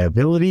our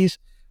liabilities.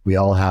 We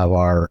all have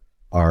our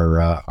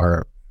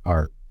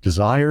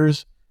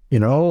desires,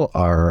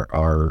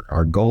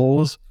 our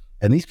goals,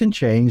 and these can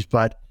change,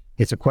 but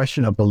it's a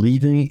question of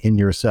believing in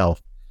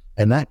yourself.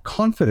 And that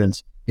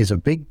confidence is a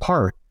big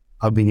part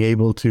of being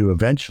able to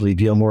eventually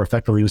deal more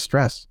effectively with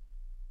stress.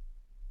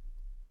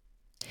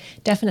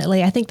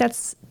 Definitely. I think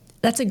that's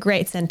a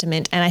great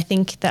sentiment. And I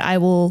think that I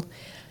will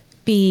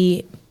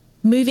be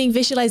moving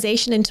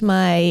visualization into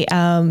my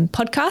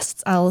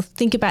podcasts. I'll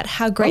think about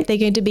how great they're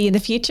going to be in the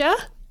future,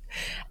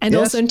 and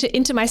also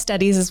into my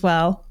studies as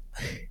well.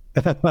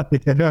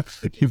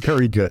 You're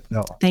very good.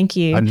 No, thank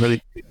you. I'm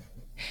really...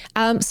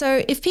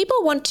 So if people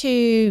want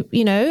to,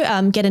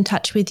 get in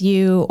touch with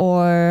you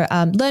or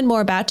learn more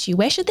about you,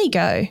 where should they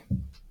go?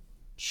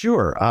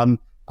 Sure.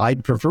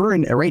 I'd prefer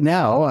right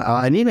now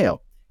an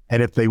email.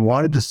 And if they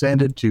wanted to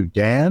send it to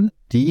Dan,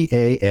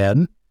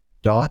 DAN,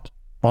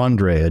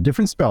 Andreae, a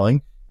different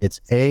spelling, it's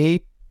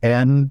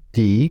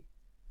ANDREAE,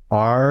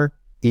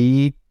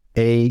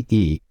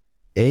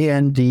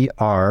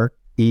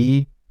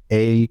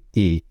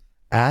 ANDREAE,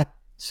 at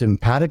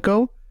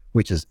Sympatico,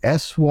 which is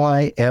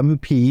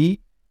SYMPATICO,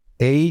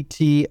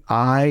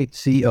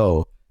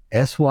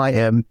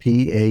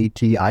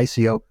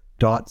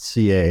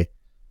 SYMPATICO.ca.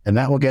 And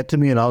that will get to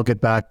me, and I'll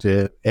get back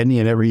to any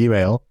and every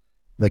email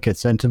that gets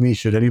sent to me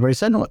should anybody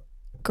send one.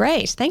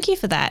 Great. Thank you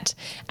for that.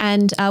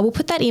 And we'll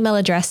put that email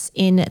address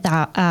in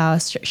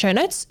the show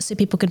notes so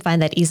people can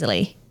find that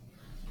easily.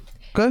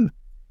 Good.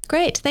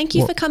 Great. Thank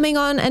you for coming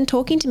on and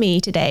talking to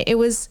me today. It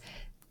was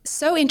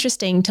so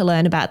interesting to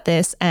learn about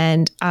this.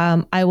 And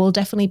I will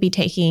definitely be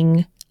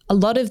taking a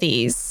lot of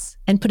these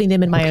and putting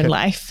them in my own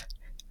life.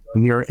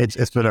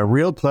 It's been a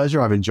real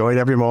pleasure. I've enjoyed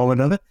every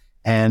moment of it.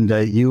 And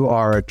you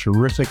are a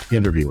terrific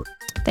interviewer.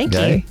 Thank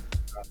you.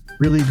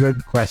 Really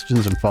good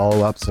questions and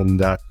follow-ups.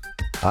 And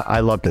I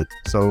loved it.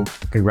 So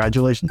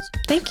congratulations.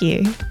 Thank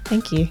you.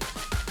 Thank you.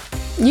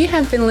 You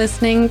have been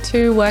listening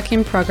to Work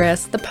in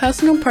Progress, the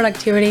Personal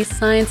Productivity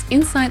Science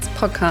Insights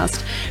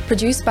podcast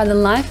produced by the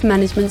Life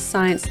Management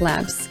Science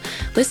Labs.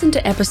 Listen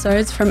to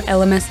episodes from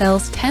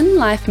LMSL's 10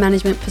 Life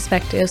Management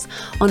Perspectives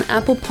on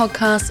Apple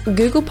Podcasts,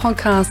 Google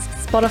Podcasts,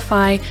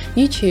 Spotify,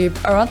 YouTube,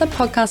 or other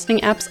podcasting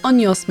apps on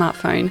your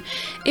smartphone.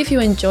 If you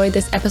enjoyed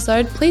this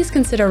episode, please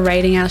consider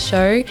rating our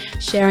show,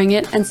 sharing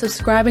it, and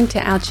subscribing to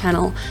our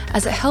channel,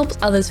 as it helps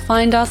others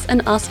find us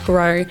and us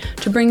grow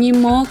to bring you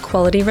more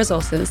quality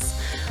resources.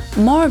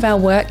 More of our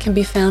work can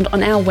be found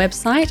on our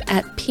website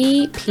at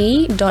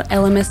pp.lmsl.net,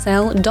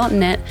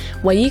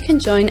 where you can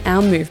join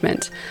our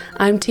movement.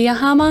 I'm Tia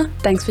Harmer.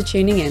 Thanks for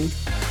tuning in.